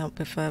would help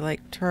if I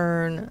like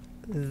turn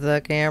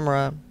the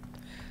camera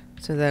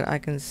so that I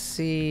can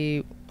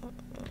see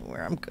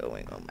where I'm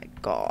going. Oh my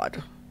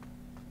god.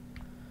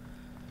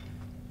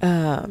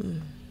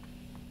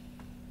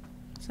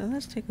 So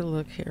let's take a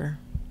look here.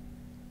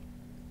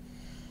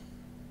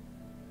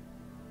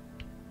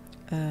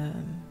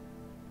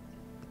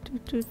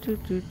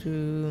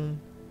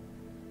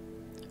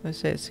 Let's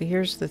say, so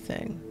here's the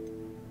thing.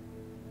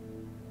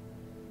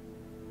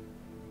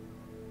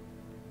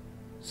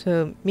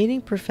 So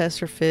meeting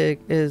Professor Fig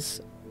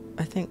is,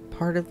 I think,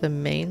 part of the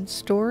main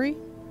story.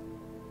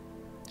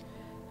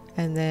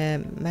 And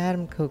then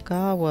Madam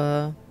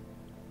Kogawa,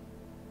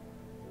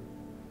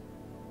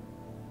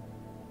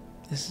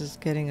 this is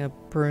getting a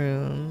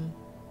broom.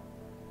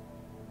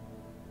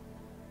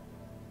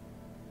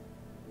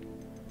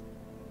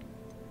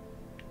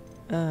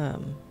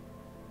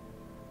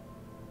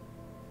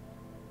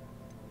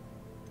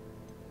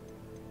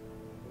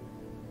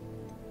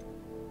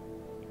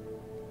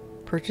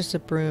 Purchase a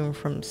broom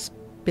from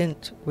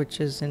Spint, which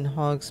is in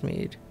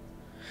Hogsmeade.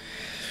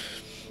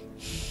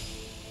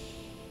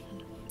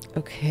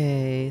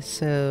 Okay,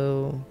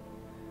 so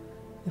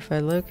If I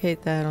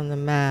locate that on the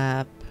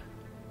map,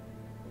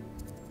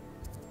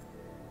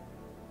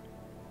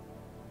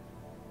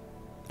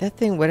 that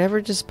thing,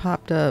 whatever just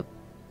popped up,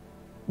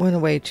 went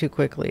away too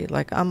quickly.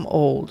 Like, I'm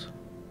old.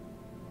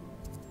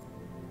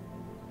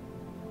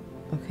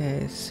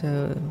 Okay,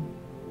 so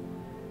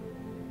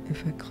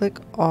if I click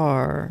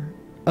R,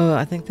 oh,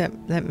 I think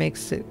that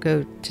makes it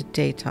go to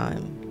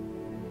daytime.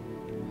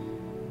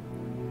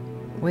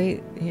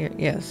 Wait, here,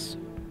 yes.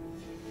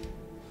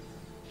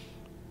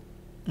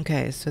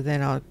 Okay, so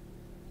then I'll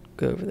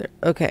go over there.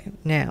 Okay,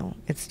 now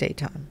it's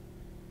daytime.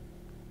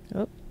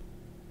 Oh.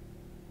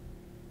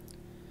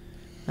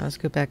 Now let's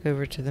go back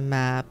over to the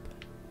map,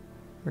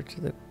 or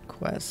to the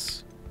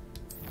quest.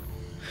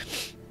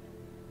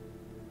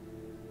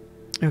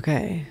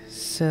 Okay,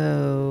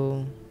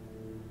 so...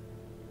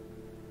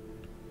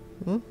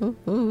 Let's go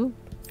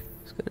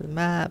to the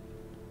map.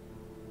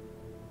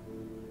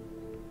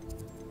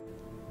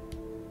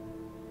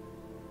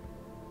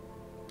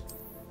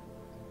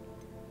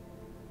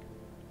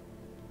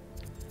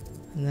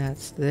 And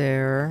that's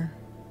there.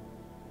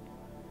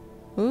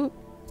 Ooh.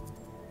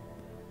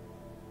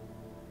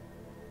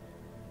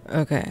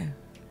 Okay.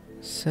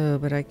 So,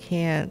 but I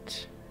can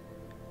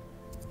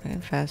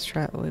fast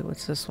travel. Wait,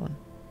 what's this one?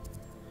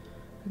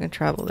 I can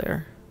travel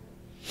there.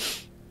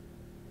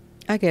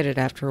 I get it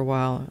after a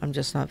while. I'm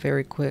just not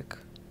very quick.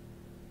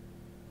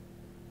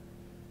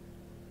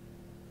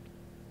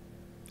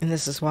 And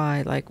this is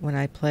why, like, when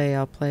I play,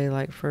 I'll play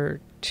like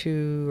for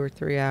 2 or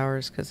 3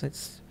 hours, because it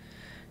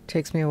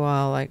takes me a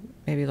while, like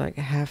maybe like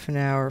a half an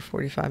hour,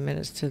 45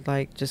 minutes to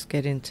like just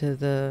get into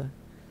the...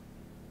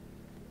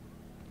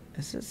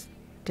 Is this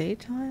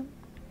daytime?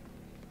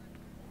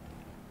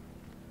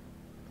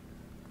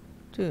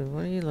 Dude,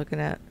 what are you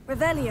looking at?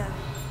 Revelio.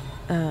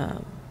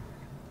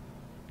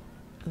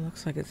 It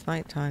looks like it's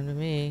nighttime to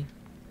me.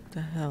 What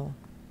the hell?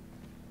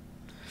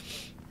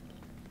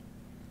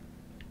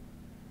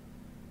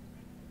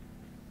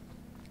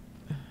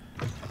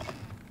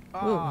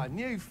 Ah,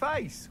 new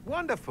face.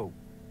 Wonderful.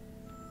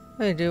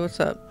 Hey, dude, what's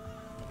up?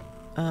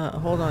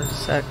 Hold on a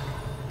sec.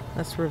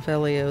 That's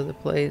Revelio, the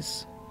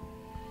place.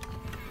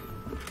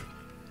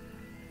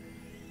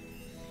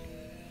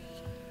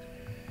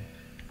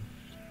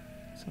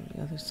 It's on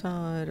the other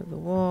side of the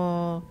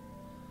wall.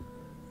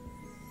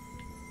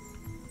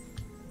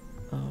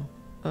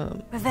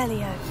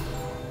 Revelio.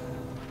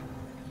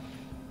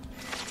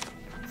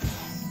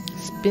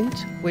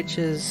 Spint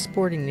Witch's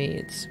Sporting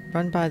Needs,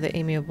 run by the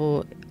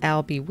amiable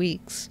Albie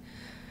Weeks.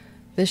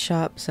 This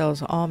shop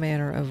sells all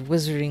manner of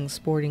wizarding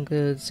sporting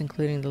goods,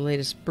 including the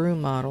latest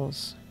broom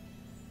models.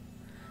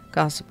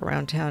 Gossip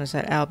around town is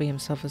that Albie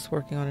himself is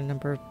working on a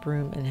number of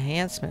broom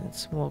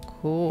enhancements. Well,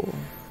 cool.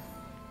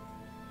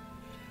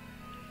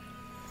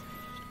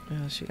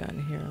 What else you got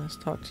in here? Let's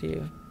talk to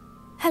you.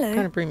 Hello, what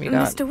kind of broom you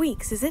got? Mr.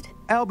 Weeks, is it?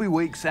 Albie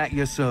Weeks at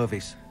your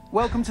service.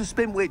 Welcome to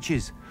Spin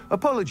Witches.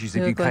 Apologies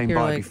if you came by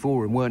like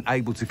before and weren't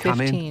able to 15.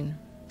 come in.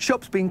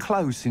 Shop's been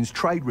closed since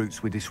trade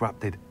routes were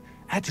disrupted.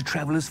 Had to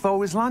travel as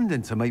far as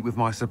London to meet with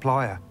my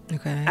supplier.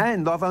 Okay.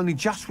 And I've only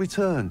just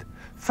returned.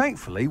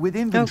 Thankfully, with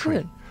inventory.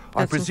 Oh, good.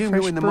 I presume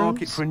you're in the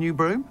market for a new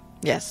broom?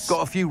 Yes.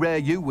 Got a few rare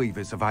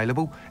U-weavers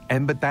available.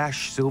 Ember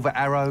Dash, Silver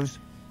Arrows.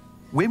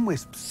 Wind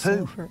Wisps, too.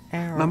 Silver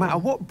Arrow. No matter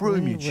what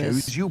broom you Wind choose,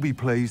 Wisp. you'll be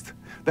pleased.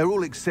 They're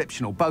all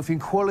exceptional, both in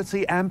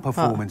quality and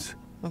performance.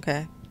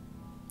 Okay.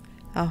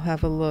 I'll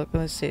have a look.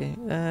 Let's see.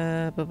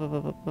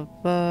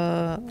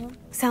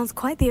 Sounds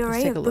quite the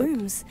array take of a look.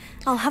 brooms.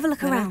 I'll have a look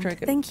Then around. after I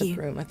get Thank the you.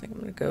 broom, I think I'm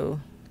going to go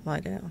lie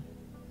down.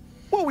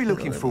 What are we A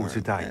looking little for more,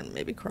 today? and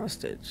maybe cross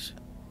stitch,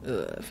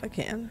 if I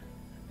can.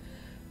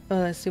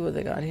 Let's see what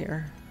they got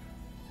here.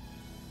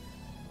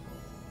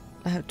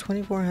 I have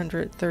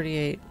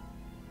 2,438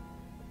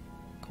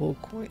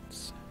 gold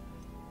coins.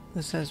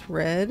 This has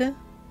red,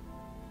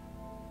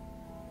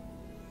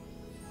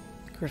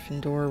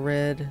 Gryffindor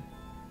red,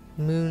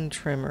 moon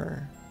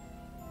trimmer.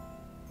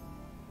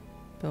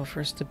 Bill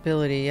for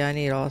stability. Yeah, I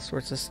need all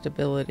sorts of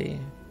stability.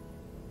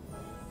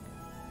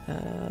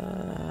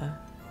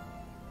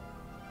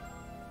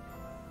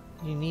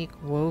 Unique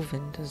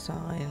woven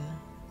design.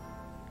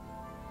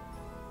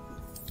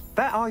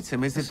 That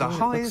item is of That's the what it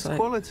looks highest like.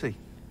 quality.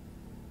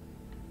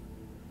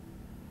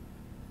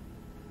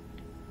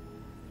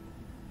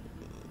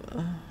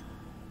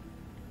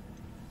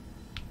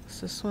 What's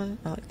this one?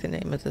 I like the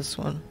name of this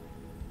one.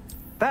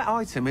 That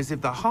item is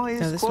of the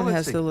highest No, this quality. one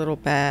has the little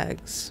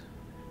bags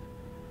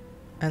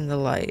and the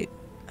light.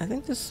 I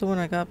think this is the one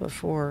I got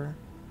before.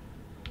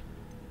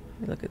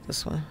 Let me look at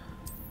this one.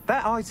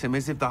 That item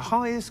is of the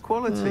highest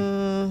quality.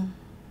 The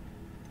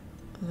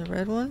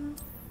red one?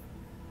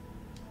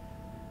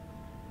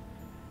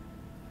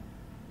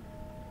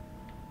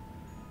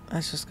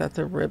 That's just got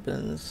the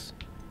ribbons.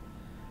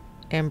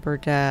 Ember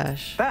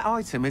Dash. That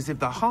item is of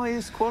the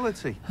highest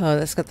quality. Oh,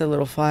 that's got the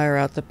little fire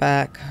out the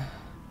back.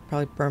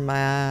 Probably burn my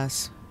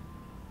ass.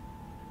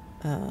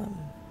 Why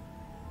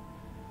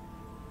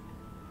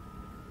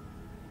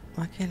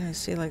can't I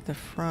see like the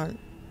front?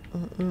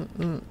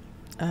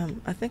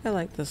 I think I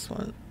like this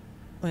one.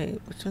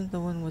 Wait, which one's the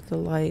one with the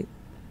light?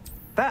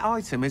 That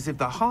item is of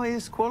the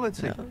highest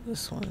quality. No,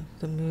 this one.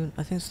 The moon.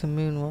 I think it's the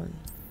moon one.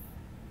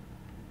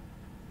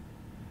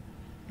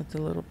 With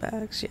the little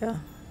bags, yeah.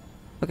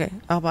 Okay,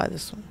 I'll buy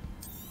this one.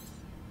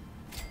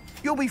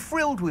 You'll be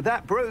thrilled with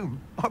that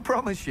broom, I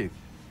promise you.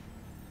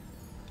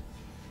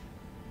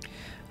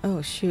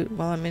 Oh shoot,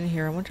 while I'm in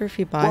here, I wonder if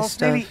he buys Whilst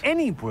stuff. nearly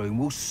any broom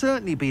will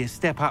certainly be a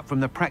step up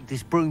from the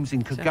practice brooms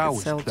in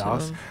Cail's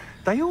class,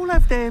 they all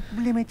have their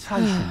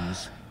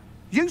limitations.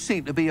 You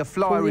seem to be a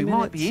flyer who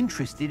might be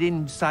interested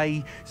in,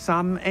 say,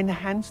 some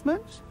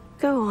enhancements?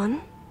 Go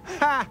on.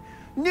 Ha!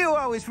 Knew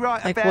I was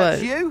right Like about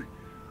what? you.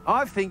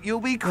 I think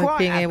you'll be Like quite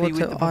being happy able with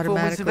to the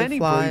performance of any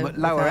automatically broom at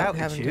lower fly without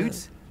having to,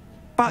 altitudes.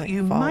 But like,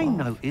 you fall may off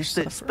notice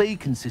or that suffer. speed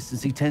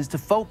consistency tends to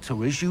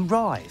falter as you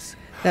rise.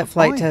 That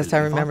flight test, I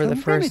believe remember the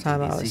can first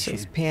remedy time I this was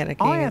just issue. panicking.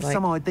 I have and,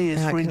 some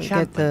ideas and for I couldn't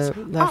get the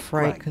enchantments,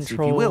 left-right upgrades, if you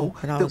control, will,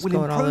 and I that was will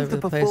going all improve over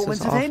the the place. It was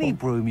performance of awful. any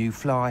broom you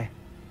fly.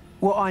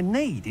 What I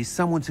need is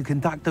someone to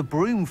conduct a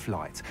broom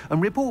flight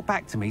and report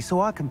back to me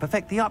so I can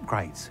perfect the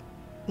upgrades.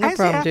 No As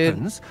problem, it dude.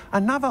 happens,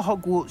 another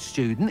Hogwarts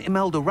student,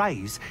 Imelda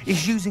Reyes,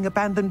 is using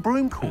abandoned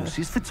broom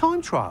courses for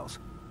time trials.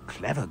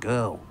 Clever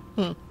girl.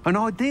 An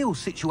ideal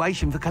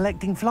situation for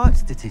collecting flight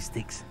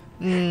statistics.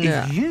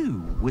 Yeah. If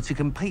you were to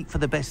compete for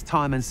the best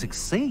time and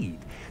succeed,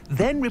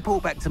 then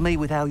report back to me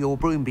with how your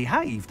broom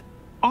behaved,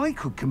 I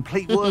could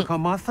complete work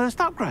on my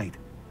first upgrade.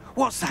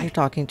 What's You're that?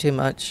 talking too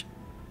much.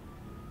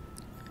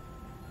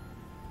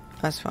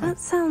 That's fine. That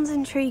sounds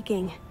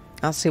intriguing.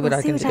 I'll see what I'll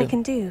I see can what do. I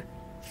can do.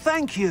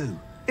 Thank you.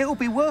 It'll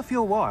be worth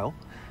your while.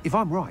 If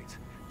I'm right,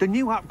 the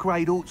new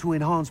upgrade ought to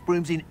enhance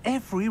brooms in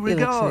every He looks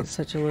regard. like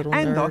such a little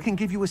And I nerd. can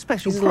give you a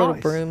special He's a prize.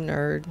 little broom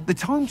nerd. The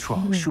time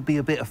trial should be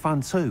a bit of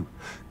fun too.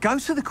 Go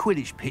to the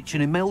Quidditch pitch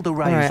and Imelda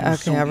Reyes All right, will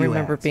okay, sort I you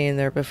remember out. being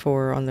there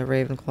before on the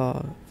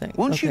Ravenclaw thing.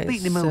 Once okay, you've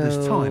beaten Imelda's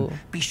so time,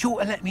 be sure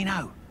to let me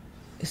know.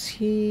 Is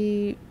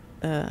he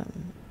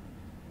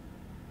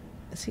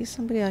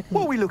somebody I can...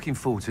 What are we looking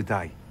for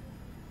today?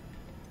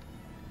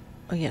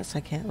 Oh, yes, I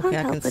can. Can't Okay,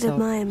 I can help but sell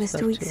admire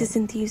stuff Mr. to Weeks'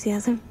 him.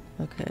 enthusiasm.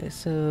 Okay,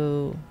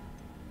 so...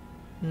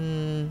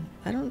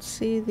 I don't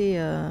see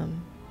the,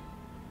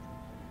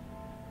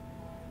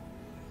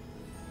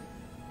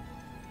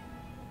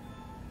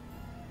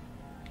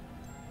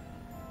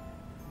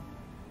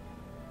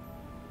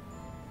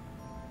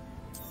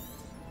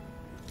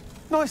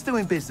 Nice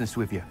doing business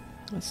with you.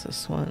 What's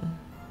this one?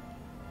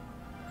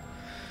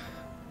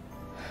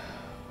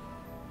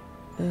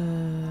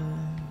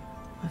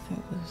 I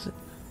think this is...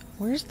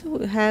 Where's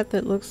the hat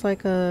that looks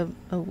like a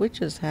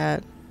witch's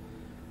hat?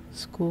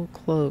 School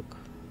cloak.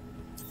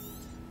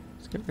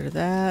 Let's get rid of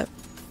that.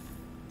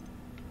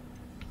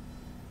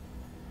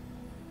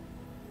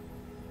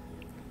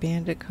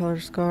 Bandit color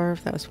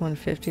scarf. That was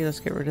 $150. Let's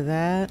get rid of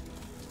that.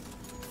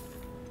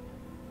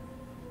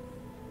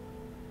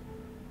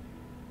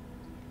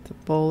 The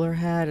bowler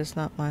hat is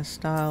not my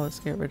style. Let's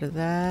get rid of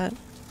that.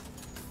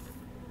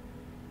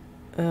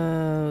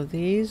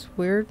 These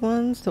weird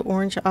ones. The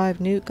orange eye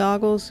newt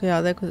goggles.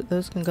 Yeah,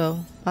 those can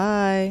go.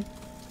 Bye.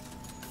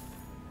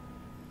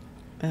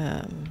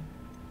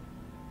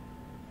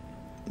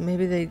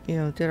 Maybe they,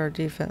 did our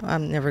defense.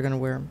 I'm never gonna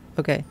wear them.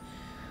 Okay.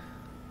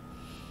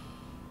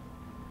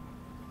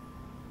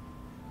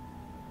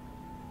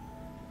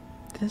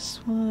 This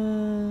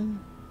one.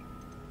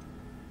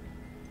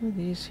 What are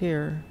these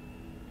here?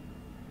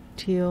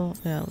 Teal.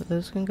 Yeah,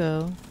 those can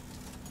go.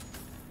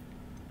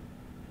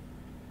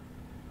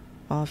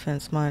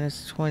 Offense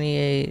minus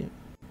 28.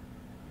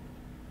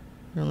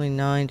 Only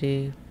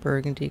 90.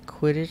 Burgundy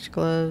Quidditch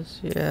gloves.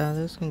 Yeah,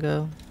 those can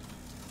go.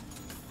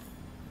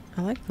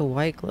 I like the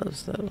white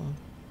gloves though.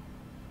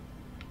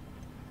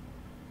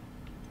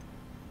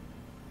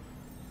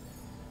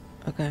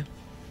 Okay.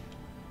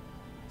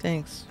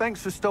 Thanks.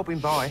 Thanks for stopping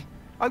by.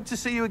 Hope to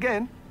see you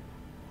again.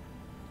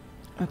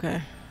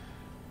 Okay.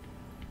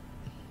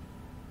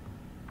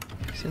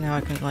 So now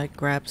I can like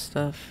grab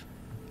stuff.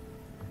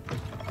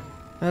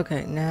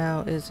 Okay,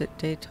 now is it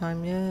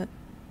daytime yet?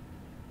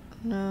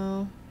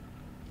 No.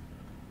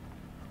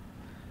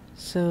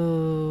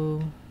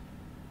 So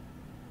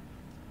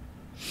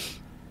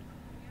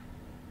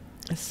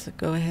let's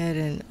go ahead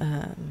and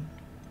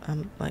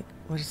I'm like,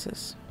 what is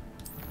this?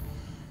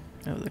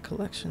 Oh, the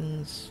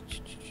collections.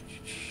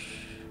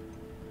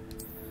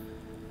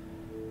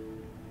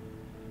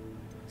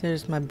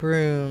 There's my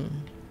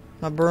broom.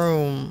 My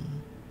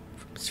broom.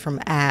 It's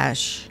from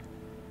Ash.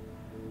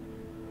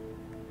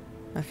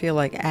 I feel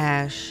like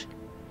Ash.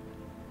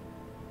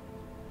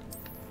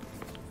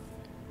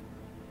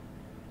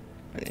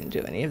 I didn't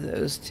do any of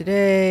those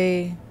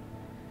today.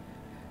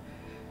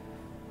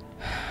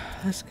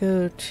 Let's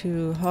go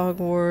to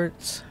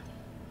Hogwarts.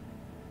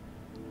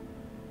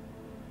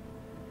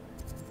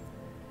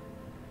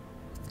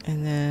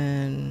 And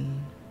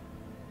then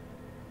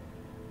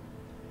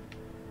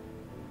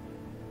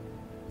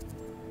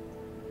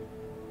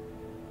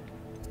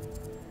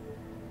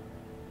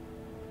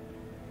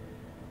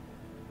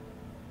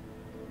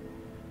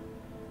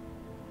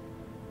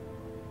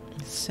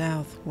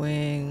South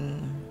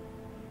Wing.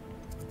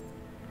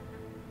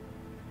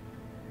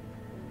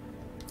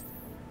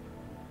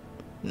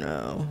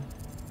 No.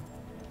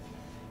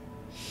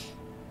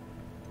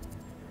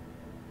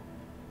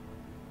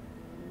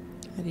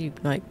 How do you,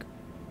 like...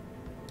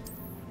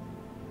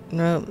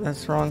 Nope,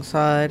 that's the wrong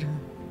side.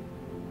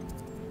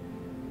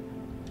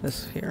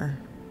 This here.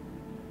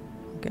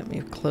 Get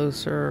me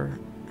closer,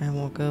 and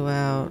we'll go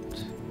out.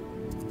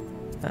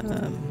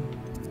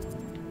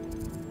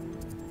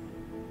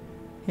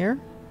 Here?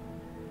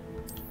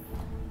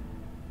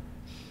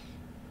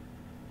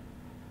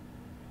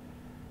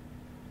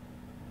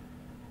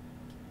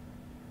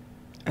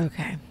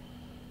 Okay.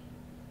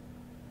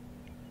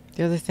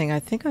 The other thing, I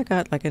think I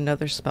got like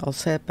another spell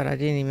set, but I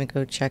didn't even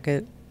go check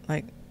it.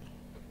 Like,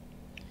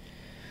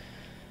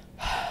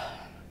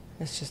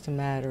 it's just a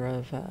matter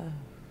of,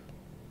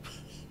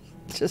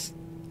 just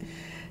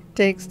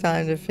takes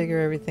time to figure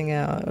everything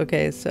out.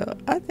 Okay, so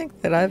I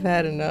think that I've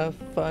had enough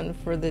fun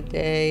for the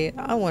day.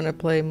 I want to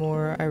play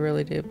more. I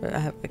really do, but I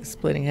have like a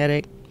splitting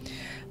headache.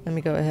 Let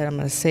me go ahead. I'm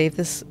going to save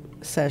this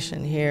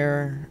session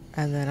here,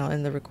 and then I'll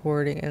end the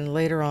recording. And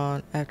later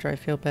on, after I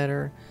feel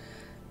better,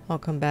 I'll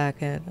come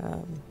back and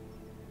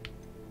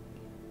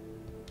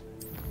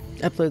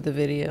upload the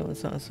video and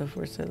so on and so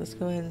forth. So let's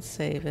go ahead and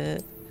save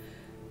it.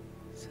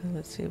 So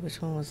let's see,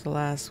 which one was the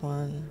last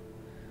one?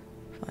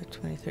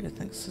 523, I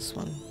think it's this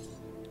one.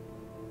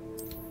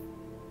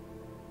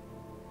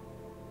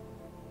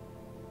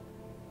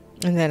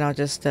 And then I'll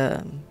just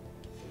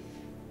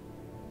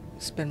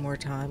spend more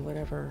time,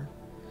 whatever,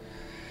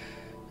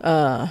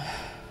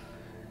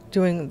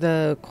 doing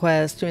the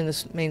quest, doing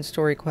the main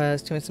story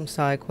quest, doing some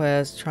side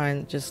quests,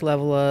 trying to just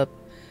level up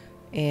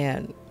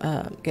and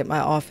get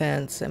my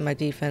offense and my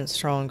defense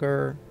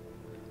stronger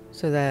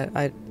so that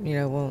I, you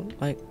know, won't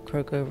like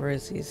croak over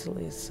as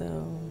easily.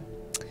 So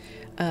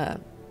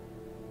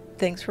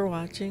thanks for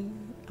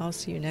watching. I'll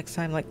see you next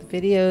time. Like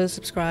the videos,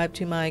 subscribe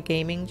to my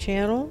gaming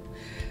channel.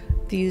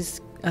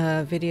 These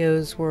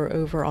videos were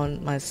over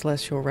on my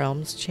Celestial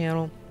Realms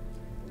channel,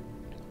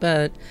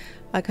 but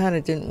I kind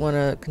of didn't want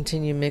to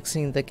continue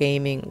mixing the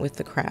gaming with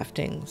the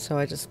crafting, so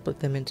I just split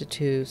them into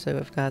two. So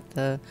I've got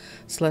the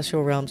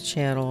Celestial Realms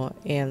channel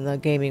and the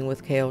Gaming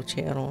with Cail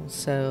channel.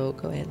 So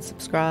go ahead and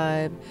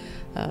subscribe,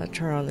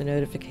 turn on the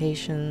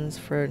notifications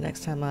for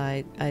next time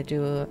I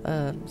do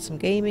some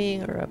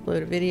gaming or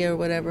upload a video or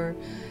whatever.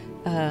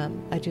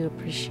 I do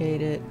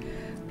appreciate it.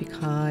 Be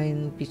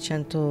kind, be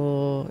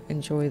gentle,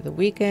 enjoy the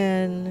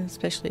weekend,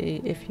 especially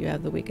if you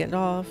have the weekend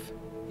off.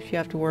 If you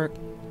have to work,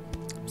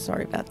 I'm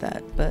sorry about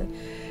that, but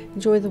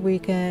enjoy the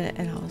weekend,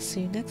 and I'll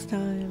see you next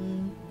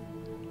time.